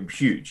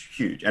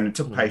huge. And it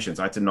took patience.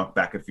 I had to knock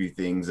back a few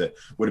things that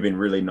would have been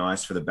really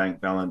nice for the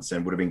bank balance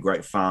and would have been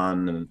great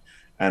fun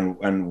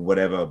and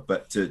whatever.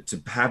 But to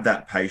have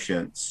that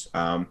patience,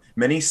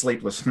 many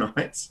sleepless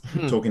nights,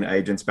 talking to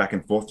agents back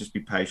and forth, just be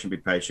patient,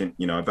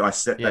 but I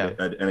set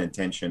an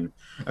intention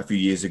a few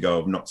years ago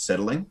of not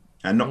settling.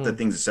 And not that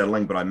things are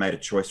settling, but I made a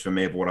choice for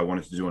me of what I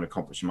wanted to do and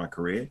accomplish in my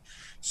career.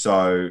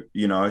 So,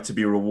 to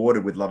be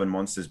rewarded with Love and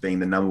Monsters being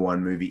the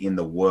 #1 movie in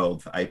the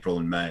world for April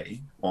and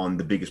May on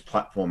the biggest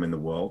platform in the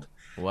world.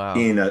 Wow.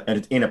 In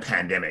a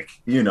pandemic,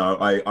 it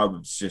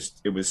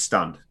was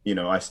stunned.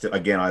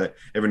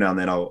 Every now and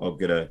then I'll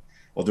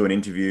do an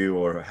interview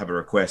or have a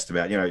request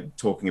about,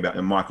 talking about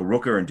Michael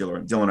Rooker and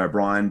Dylan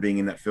O'Brien being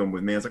in that film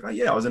with me. I was like, oh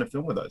yeah, I was in a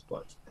film with those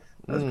blokes.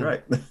 That was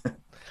great.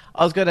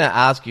 I was going to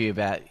ask you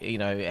about,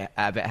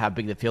 about how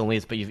big the film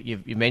is, but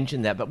you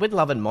mentioned that. But with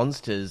Love and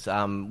Monsters,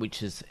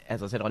 which is,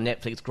 as I said, on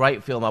Netflix,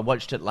 great film. I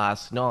watched it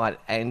last night,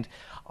 and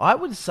I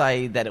would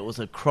say that it was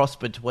a cross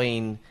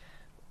between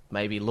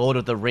maybe Lord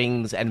of the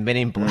Rings and Men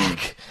in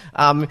Black.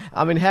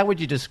 I mean, how would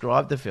you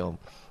describe the film?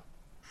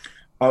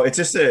 Oh, it's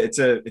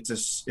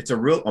a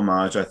real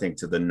homage, I think,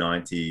 to the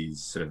 90s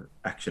sort of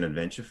action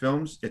adventure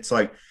films. It's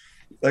like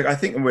I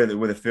think with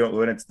a film,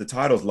 when it's the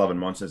title's Love and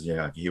Monsters,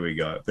 here we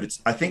go. But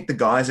I think the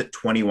guys at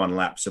 21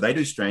 Laps, so they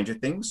do Stranger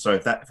Things. So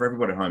for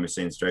everyone at home who's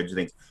seen Stranger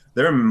Things,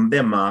 they're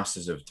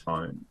masters of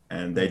tone,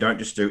 and they don't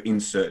just do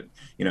insert,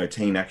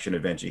 teen action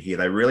adventure here.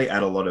 They really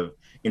add a lot of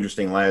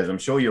interesting layers. I'm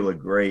sure you'll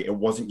agree. It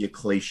wasn't your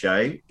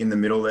cliche in the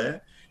middle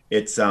there.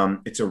 It's a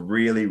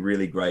really,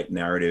 really great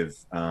narrative.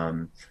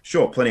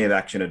 Sure, plenty of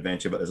action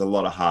adventure, but there's a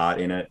lot of heart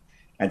in it.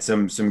 and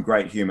some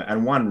great humor,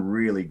 and one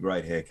really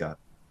great haircut.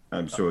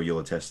 I'm sure you'll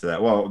attest to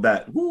that. Well,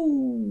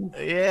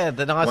 yeah,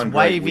 the nice one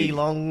great wavy, wig.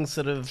 long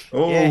sort of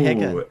Oh,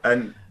 haircut.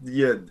 and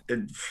yeah,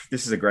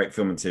 this is a great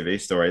film and TV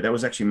story. That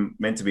was actually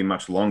meant to be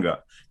much longer,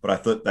 but I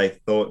thought they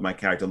thought my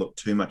character looked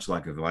too much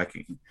like a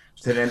Viking.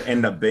 So it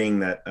ended up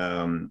being that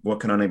what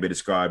can only be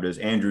described as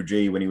Andrew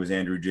G when he was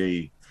Andrew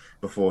G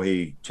before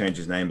he changed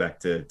his name back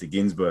to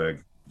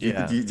Ginsburg.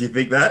 Yeah. Do you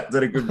think that?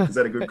 Is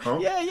that a good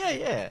comp? Yeah.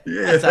 Yeah.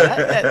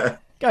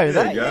 Go with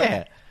There that, you go.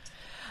 yeah.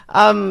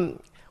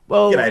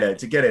 Well,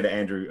 To get it to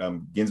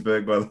Andrew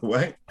Ginsburg, by the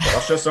way.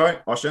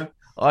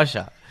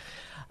 Osher.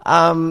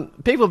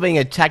 People being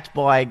attacked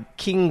by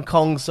King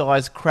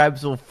Kong-sized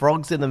crabs or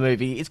frogs in the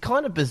movie, it's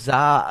kind of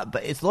bizarre,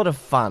 but it's a lot of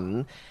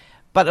fun.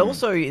 But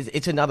also,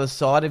 it's another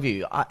side of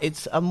you.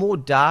 It's a more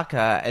darker,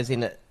 as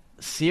in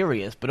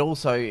serious, but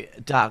also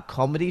dark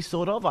comedy,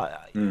 sort of.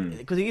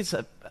 Because it's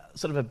a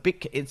sort of a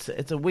big.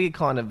 It's a weird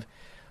kind of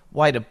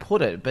way to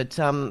put it. But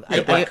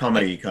Black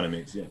comedy kind of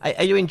mix. Yeah.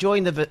 Are you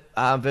enjoying the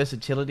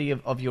versatility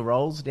of your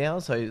roles now?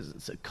 So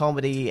it's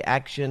comedy,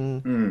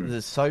 action.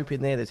 There's soap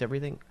in there. There's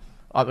everything.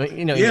 I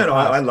mean,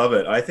 I love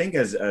it. I think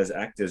as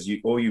actors,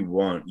 you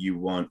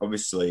want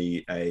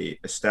obviously a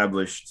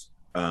established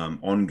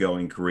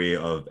ongoing career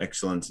of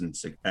excellence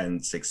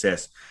and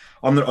success.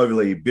 I'm not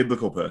overly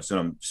biblical person.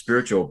 I'm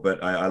spiritual,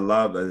 but I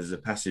love there's a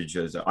passage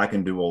as I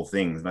can do all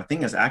things. And I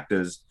think as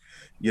actors,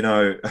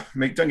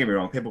 don't get me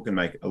wrong, people can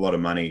make a lot of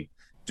money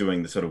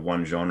doing the sort of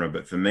one genre,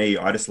 but for me,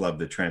 I just love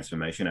the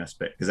transformation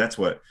aspect because that's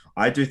what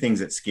I do, things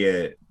that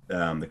scare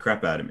the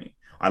crap out of me.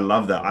 I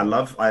love that.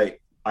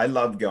 I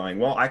love going,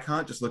 well, I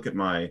can't just look at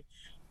my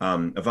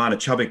Ivana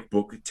Chubbuck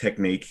book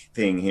technique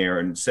thing here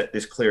and set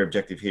this clear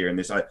objective here and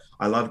this.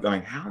 I love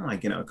going, how am I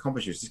going to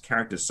accomplish this? This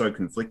character is so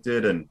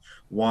conflicted and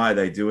why are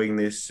they doing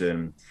this?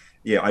 And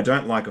yeah, I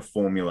don't like a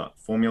formula.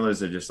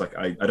 Formulas are just like,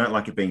 I don't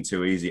like it being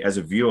too easy. As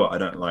a viewer, I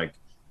don't like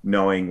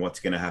knowing what's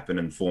going to happen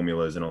in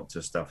formulas and all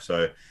that stuff.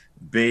 So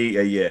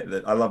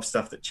I love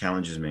stuff that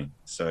challenges me.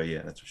 So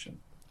yeah, that's for sure.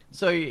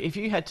 So if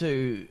you had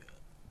to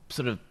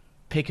sort of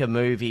pick a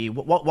movie,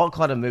 what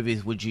kind of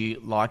movies would you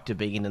like to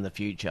be in the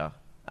future?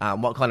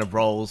 What kind of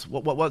roles?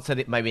 What's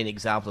maybe an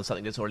example of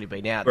something that's already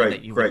been out there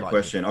that you would Great like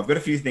question. I've got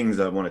a few things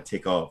I want to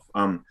tick off.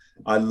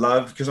 I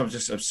love, because I'm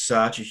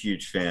such a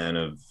huge fan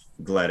of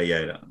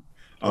Gladiator.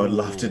 I would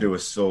love to do a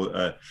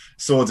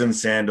swords and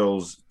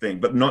sandals thing,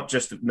 but not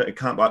just. It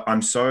can't.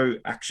 I'm so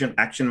action.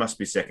 Action must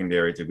be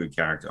secondary to good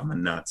character. I'm a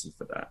Nazi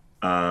for that.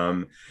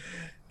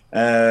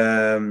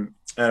 And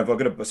if I've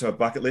got a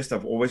bucket list,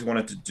 I've always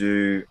wanted to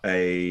do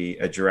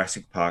a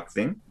Jurassic Park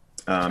thing,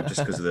 just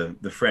because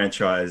of the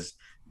franchise.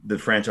 The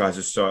franchise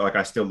is so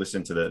I still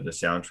listen to the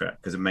soundtrack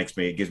because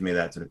it gives me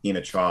that sort of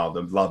inner child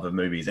of love of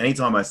movies.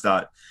 Anytime I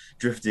start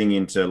drifting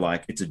into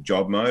it's a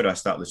job mode, I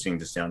start listening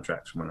to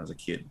soundtracks from when I was a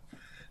kid.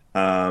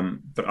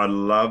 But I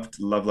love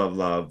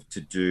to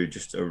do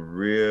just a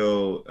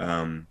real.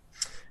 I'm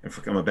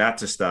about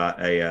to start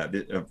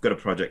I've got a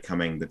project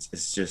coming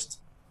it's just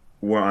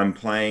where I'm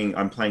playing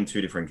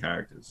two different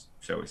characters,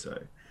 shall we say?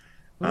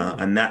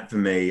 And that for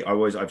me,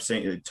 I've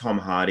seen Tom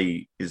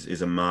Hardy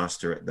is a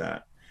master at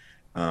that.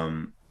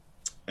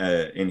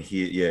 In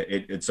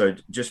here, so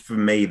just for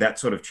me, that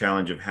sort of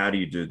challenge of how do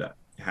you do that?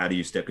 How do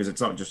you step? Because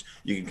it's not just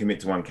you can commit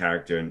to one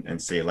character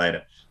and see you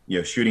later.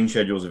 Shooting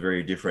schedules are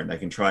very different. They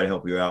can try to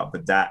help you out,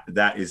 but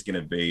that is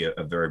going to be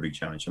a very big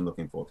challenge. I'm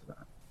looking forward to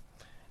that.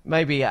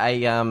 Maybe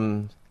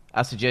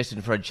a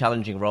suggestion for a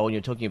challenging role, and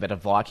you're talking about a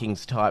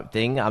Vikings type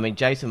thing. I mean,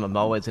 Jason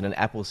Momoa is in an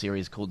Apple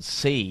series called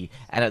C,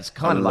 and it's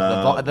kind of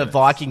like the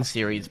Viking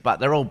series,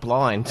 but they're all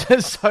blind,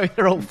 so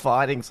they're all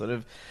fighting sort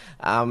of,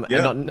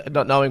 and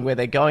not knowing where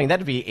they're going.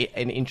 That'd be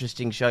an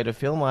interesting show to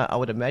film, I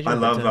would imagine. I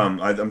love.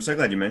 I'm so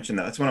glad you mentioned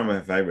that. That's one of my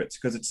favorites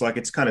because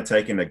it's kind of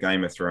taken a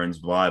Game of Thrones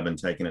vibe and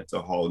taken it to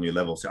a whole new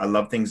level. So I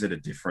love things that are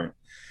different.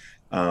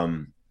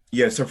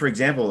 So for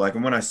example,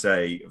 when I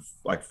say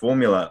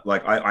formula,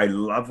 I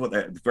love what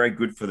they're very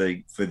good for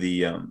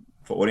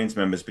for audience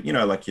members, but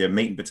your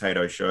meat and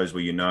potato shows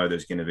where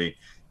there's going to be,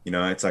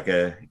 it's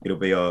it'll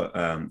be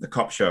the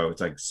cop show.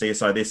 It's like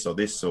CSI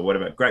this or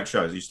whatever. Great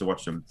shows. I used to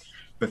watch them.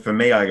 But for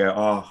me, I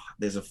go,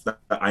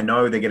 I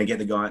know they're going to get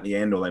the guy at the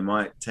end, or they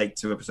might take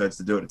 2 episodes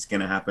to do it. It's going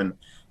to happen.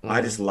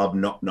 I just love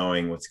not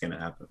knowing what's going to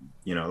happen.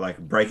 Like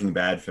Breaking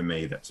Bad for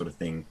me, that sort of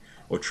thing,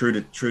 or True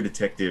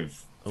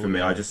Detective. For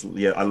me,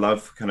 I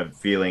love kind of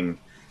feeling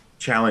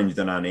challenged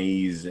and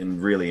unease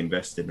and really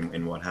invested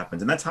in what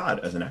happens. And that's hard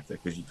as an actor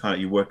because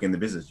you work in the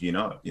business,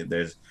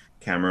 there's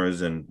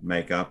cameras and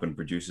makeup and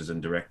producers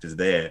and directors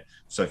there.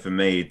 So for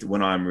me,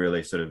 when I'm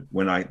really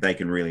they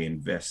can really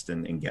invest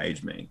and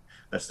engage me,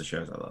 that's the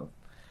shows I love.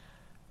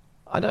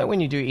 I know when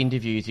you do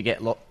interviews, you get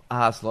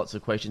asked lots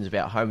of questions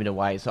about Home and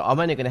Away. So I'm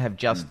only going to have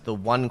just the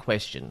one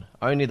question,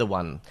 only the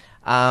one.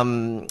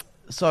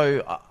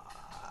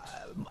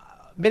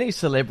 Many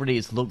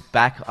celebrities look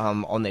back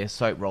on their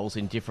soap roles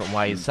in different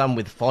ways, some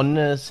with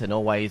fondness and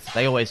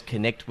they always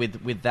connect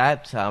with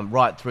that,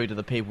 right through to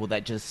the people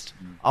that just,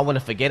 I want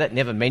to forget it,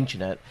 never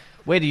mention it.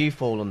 Where do you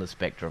fall on the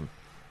spectrum?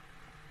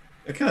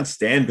 I can't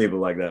stand people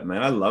like that,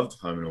 man. I loved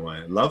Home and Away.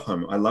 I love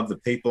Home. I love the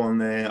people on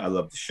there. I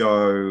love the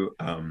show.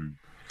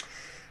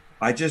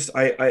 I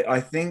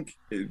think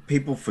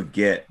people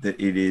forget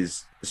that it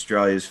is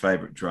Australia's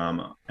favorite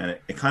drama, and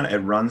it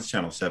runs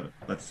Channel 7.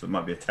 It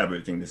might be a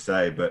taboo thing to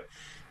say, but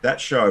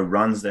that show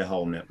runs their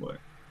whole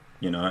network,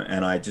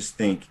 and I just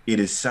think it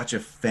is such a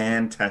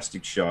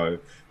fantastic show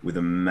with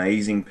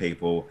amazing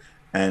people,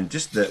 and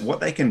just what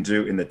they can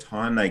do in the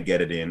time they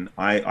get it in.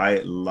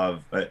 I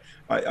love.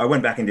 I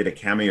went back and did a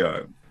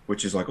cameo,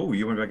 which is like, oh,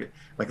 you went back,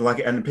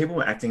 and people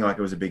were acting like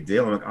it was a big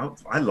deal. I'm like, oh,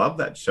 I love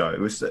that show. It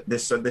was they're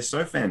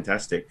so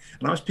fantastic,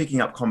 and I was picking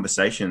up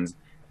conversations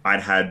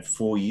I'd had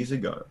 4 years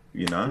ago.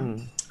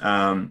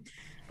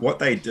 What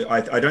they do,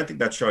 I don't think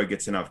that show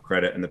gets enough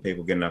credit, and the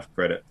people get enough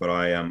credit. But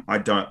I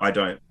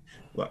don't.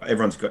 Well,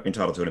 everyone's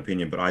entitled to an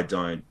opinion, but I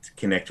don't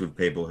connect with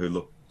people who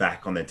look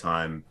back on their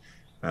time.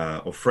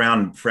 Or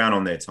frown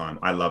on their time.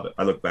 I love it.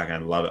 I look back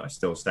and love it. I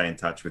still stay in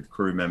touch with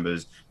crew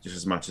members just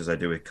as much as I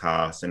do with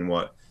cast, and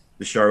what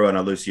the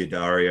showrunner Lucia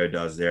Dario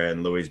does there,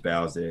 and Louise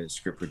Bowers, their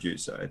script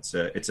producer.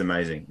 It's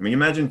amazing. I mean,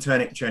 imagine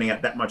churning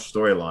out that much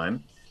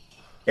storyline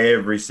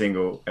every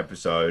single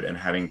episode and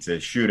having to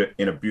shoot it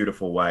in a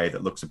beautiful way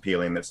that looks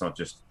appealing. That's not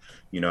just,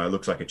 it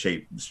looks like a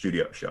cheap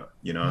studio show.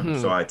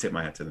 So I tip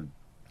my hat to them.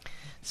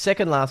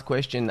 Second last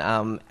question.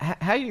 How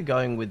are you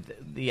going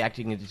with the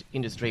acting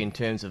industry in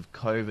terms of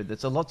COVID?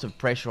 There's lots of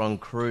pressure on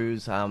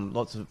crews,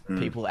 lots of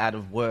people out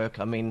of work.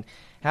 I mean,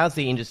 how's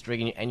the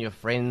industry and your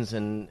friends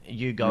and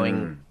you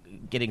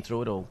getting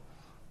through it all?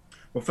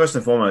 Well, first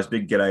and foremost,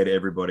 big g'day to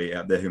everybody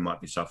out there who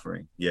might be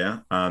suffering.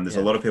 Yeah. There's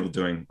a lot of people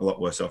doing a lot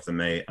worse off than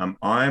me.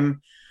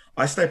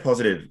 I stay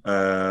positive.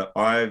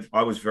 I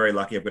was very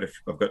lucky.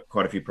 I've got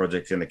quite a few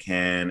projects in the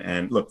can,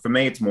 and look, for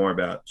me, it's more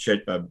about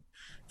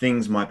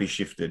things might be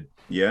shifted.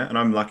 Yeah. And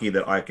I'm lucky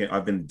that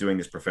I've been doing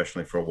this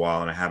professionally for a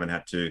while, and I haven't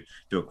had to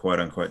do a quote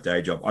unquote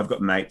day job. I've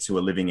got mates who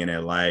are living in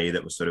LA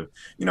that were sort of,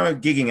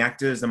 gigging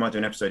actors. They might do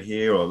an episode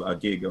here or a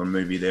gig or a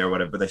movie there or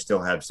whatever, but they still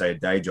have, say, a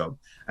day job.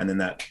 And then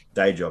that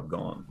day job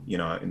gone,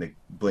 in the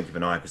blink of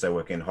an eye, because they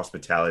work in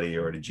hospitality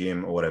or at a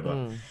gym or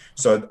whatever.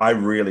 So I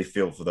really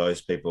feel for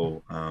those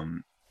people,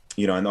 and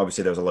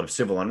obviously there was a lot of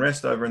civil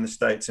unrest over in the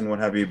States and what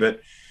have you. But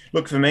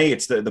look, for me,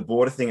 it's the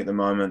border thing at the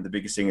moment. The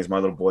biggest thing is my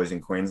little boy's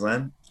in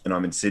Queensland and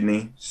I'm in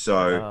Sydney.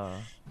 So,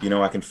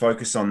 I can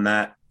focus on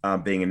that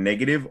being a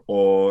negative,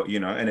 or,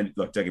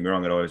 look, don't get me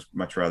wrong, I'd always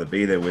much rather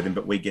be there with him,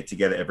 but we get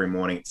together every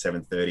morning at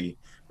 7:30.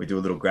 We do a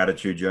little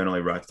gratitude journal.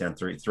 He writes down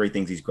three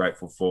things he's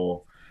grateful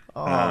for.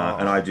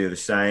 And I do the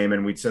same.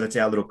 And so that's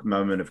our little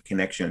moment of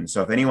connection.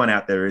 So if anyone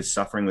out there is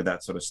suffering with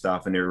that sort of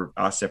stuff and they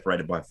are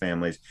separated by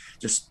families,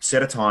 just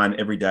set a time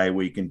every day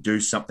where you can do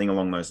something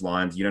along those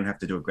lines. You don't have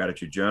to do a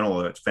gratitude journal,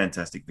 although it's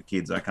fantastic for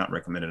kids. I can't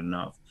recommend it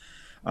enough.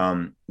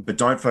 But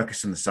don't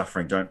focus on the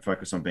suffering. Don't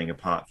focus on being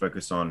apart.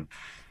 Focus on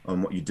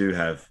what you do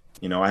have.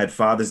 I had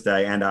Father's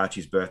Day and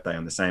Archie's birthday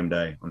on the same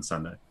day on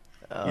Sunday.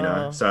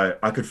 So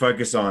I could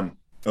focus on,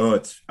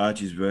 it's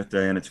Archie's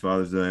birthday and it's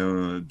Father's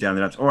Day, down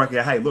the ups. Or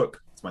hey,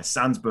 look, it's my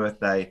son's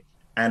birthday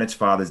and it's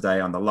Father's Day.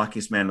 I'm the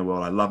luckiest man in the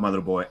world. I love my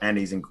little boy, and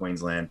he's in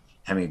Queensland,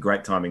 having a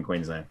great time in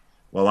Queensland.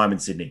 Well, I'm in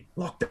Sydney,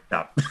 locked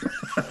up.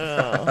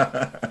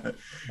 That's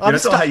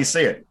not how you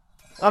see it.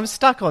 I'm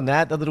stuck on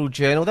that, the little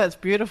journal. That's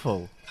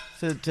beautiful.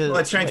 Well,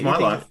 it changed my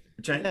life.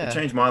 It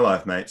changed my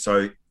life, mate.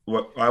 So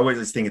I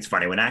always think it's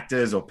funny when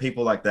actors or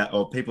people like that,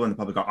 or people in the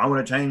public go, I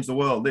want to change the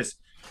world.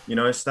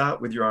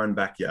 Start with your own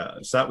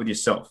backyard. Start with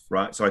yourself,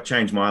 right? So I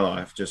changed my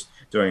life just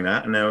doing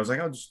that. And then I was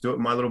like, I'll just do it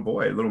with my little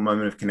boy, a little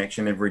moment of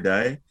connection every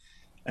day.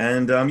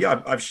 And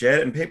I've shared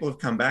it, and people have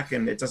come back,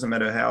 and it doesn't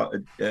matter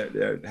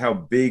how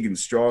big and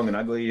strong and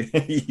ugly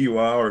you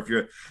are, or if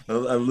you're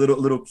a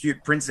little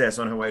cute princess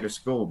on her way to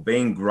school,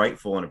 being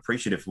grateful and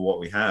appreciative for what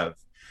we have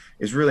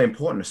is really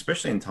important,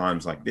 especially in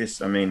times like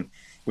this. I mean,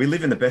 we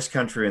live in the best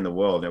country in the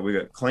world. We've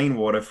got clean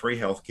water, free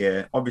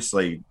healthcare.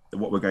 Obviously,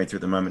 what we're going through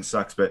at the moment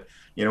sucks, but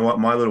you know what?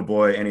 My little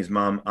boy and his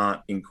mum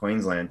aren't in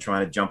Queensland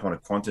trying to jump on a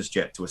Qantas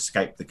jet to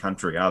escape the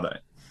country, are they?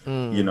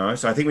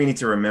 So I think we need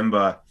to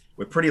remember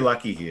we're pretty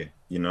lucky here,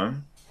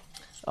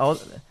 Oh,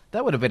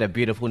 that would have been a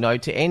beautiful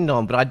note to end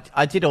on, but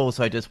I did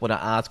also just want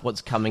to ask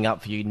what's coming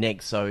up for you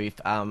next. So if,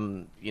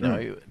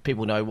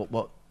 people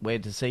know where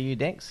to see you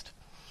next.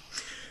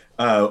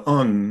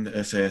 On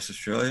SAS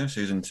Australia,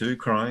 season 2,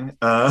 crying.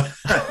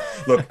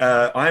 Look,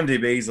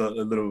 IMDb is a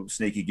little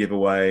sneaky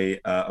giveaway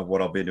of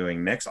what I'll be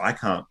doing next.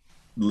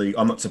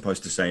 I'm not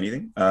supposed to say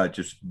anything,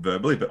 just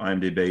verbally, but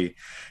IMDb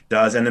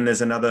does. And then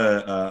there's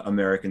another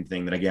American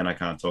thing that, again, I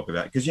can't talk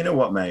about. Because you know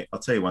what, mate? I'll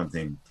tell you one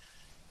thing.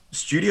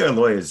 Studio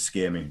lawyers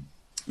scare me.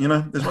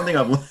 There's one thing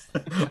I've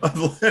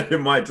learned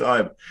in my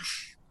time.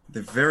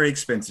 They're very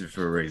expensive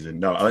for a reason.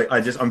 No,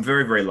 I'm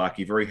very, very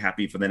lucky, very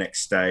happy for the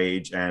next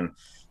stage, and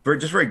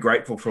very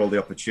grateful for all the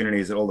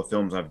opportunities that all the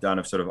films I've done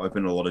have sort of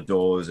opened a lot of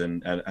doors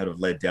and have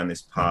led down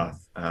this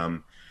path.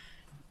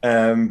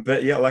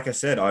 But yeah, like I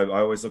said, I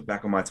always look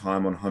back on my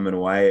time on Home and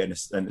Away,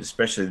 and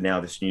especially now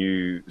this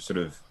new sort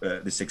of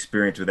this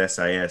experience with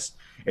SAS,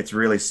 it's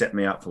really set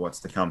me up for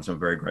what's to come. So I'm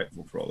very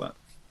grateful for all that.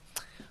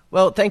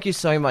 Well, thank you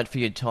so much for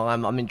your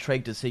time. I'm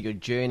intrigued to see your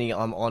journey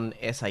on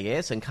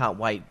SAS and can't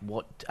wait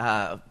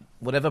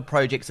whatever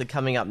projects are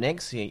coming up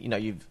next. You know,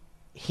 you've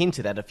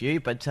hinted at a few,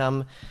 but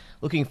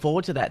looking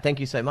forward to that. Thank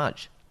you so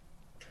much.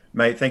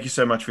 Mate, thank you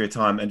so much for your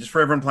time. And just for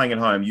everyone playing at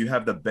home, you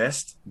have the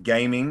best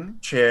gaming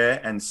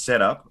chair and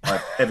setup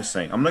I've ever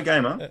seen. I'm not a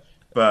gamer,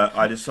 but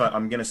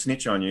I'm going to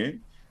snitch on you.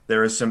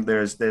 There's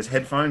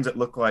headphones that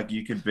look like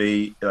you could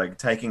be like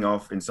taking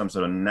off in some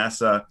sort of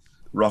NASA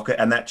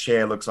rocket, and that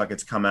chair looks like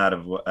it's come out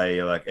of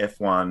a like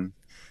F1,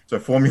 so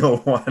Formula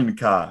One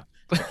car.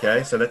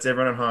 Okay, so that's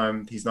everyone at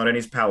home. He's not in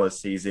his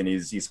palace; he's in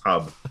his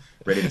hub,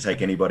 ready to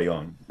take anybody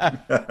on.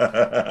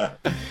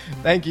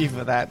 Thank you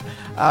for that.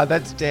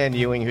 That's Dan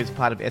Ewing, who's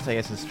part of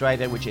SAS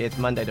Australia, which airs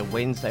Monday to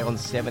Wednesday on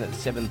 7 at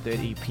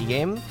 7:30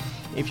 p.m.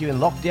 If you're in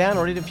lockdown,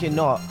 or even if you're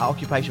not,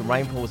 Occupation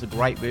Rainfall is a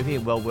great movie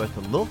and well worth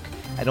a look.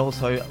 And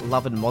also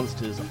Love and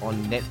Monsters on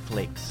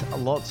Netflix.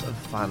 Lots of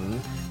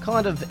fun.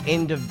 Kind of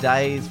end of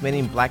days, Men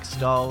in Black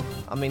style.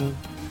 I mean,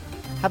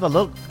 have a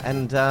look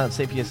and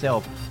see for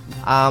yourself.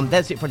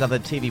 That's it for another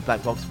TV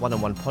Black Box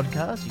One-on-One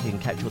podcast. You can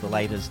catch all the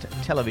latest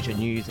television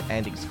news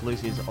and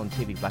exclusives on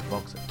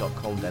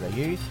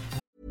tvblackbox.com.au.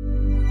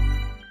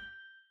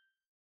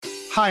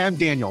 Hi, I'm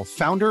Daniel,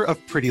 founder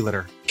of Pretty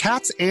Litter.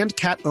 Cats and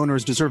cat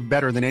owners deserve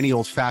better than any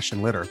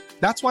old-fashioned litter.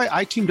 That's why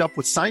I teamed up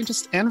with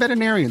scientists and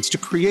veterinarians to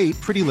create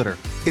Pretty Litter.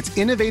 Its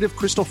innovative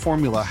crystal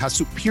formula has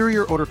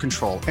superior odor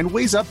control and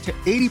weighs up to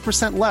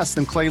 80% less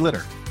than clay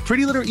litter.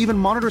 Pretty Litter even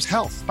monitors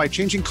health by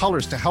changing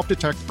colors to help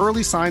detect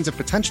early signs of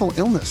potential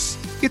illness.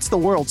 It's the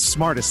world's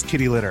smartest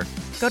kitty litter.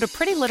 Go to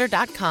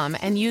prettylitter.com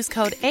and use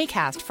code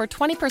ACAST for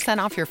 20%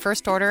 off your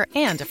first order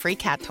and a free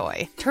cat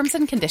toy. Terms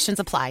and conditions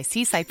apply.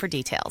 See site for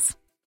details.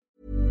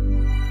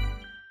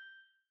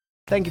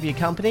 Thank you for your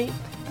company.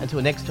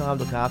 Until next time,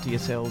 look after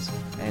yourselves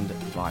and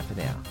bye for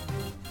now.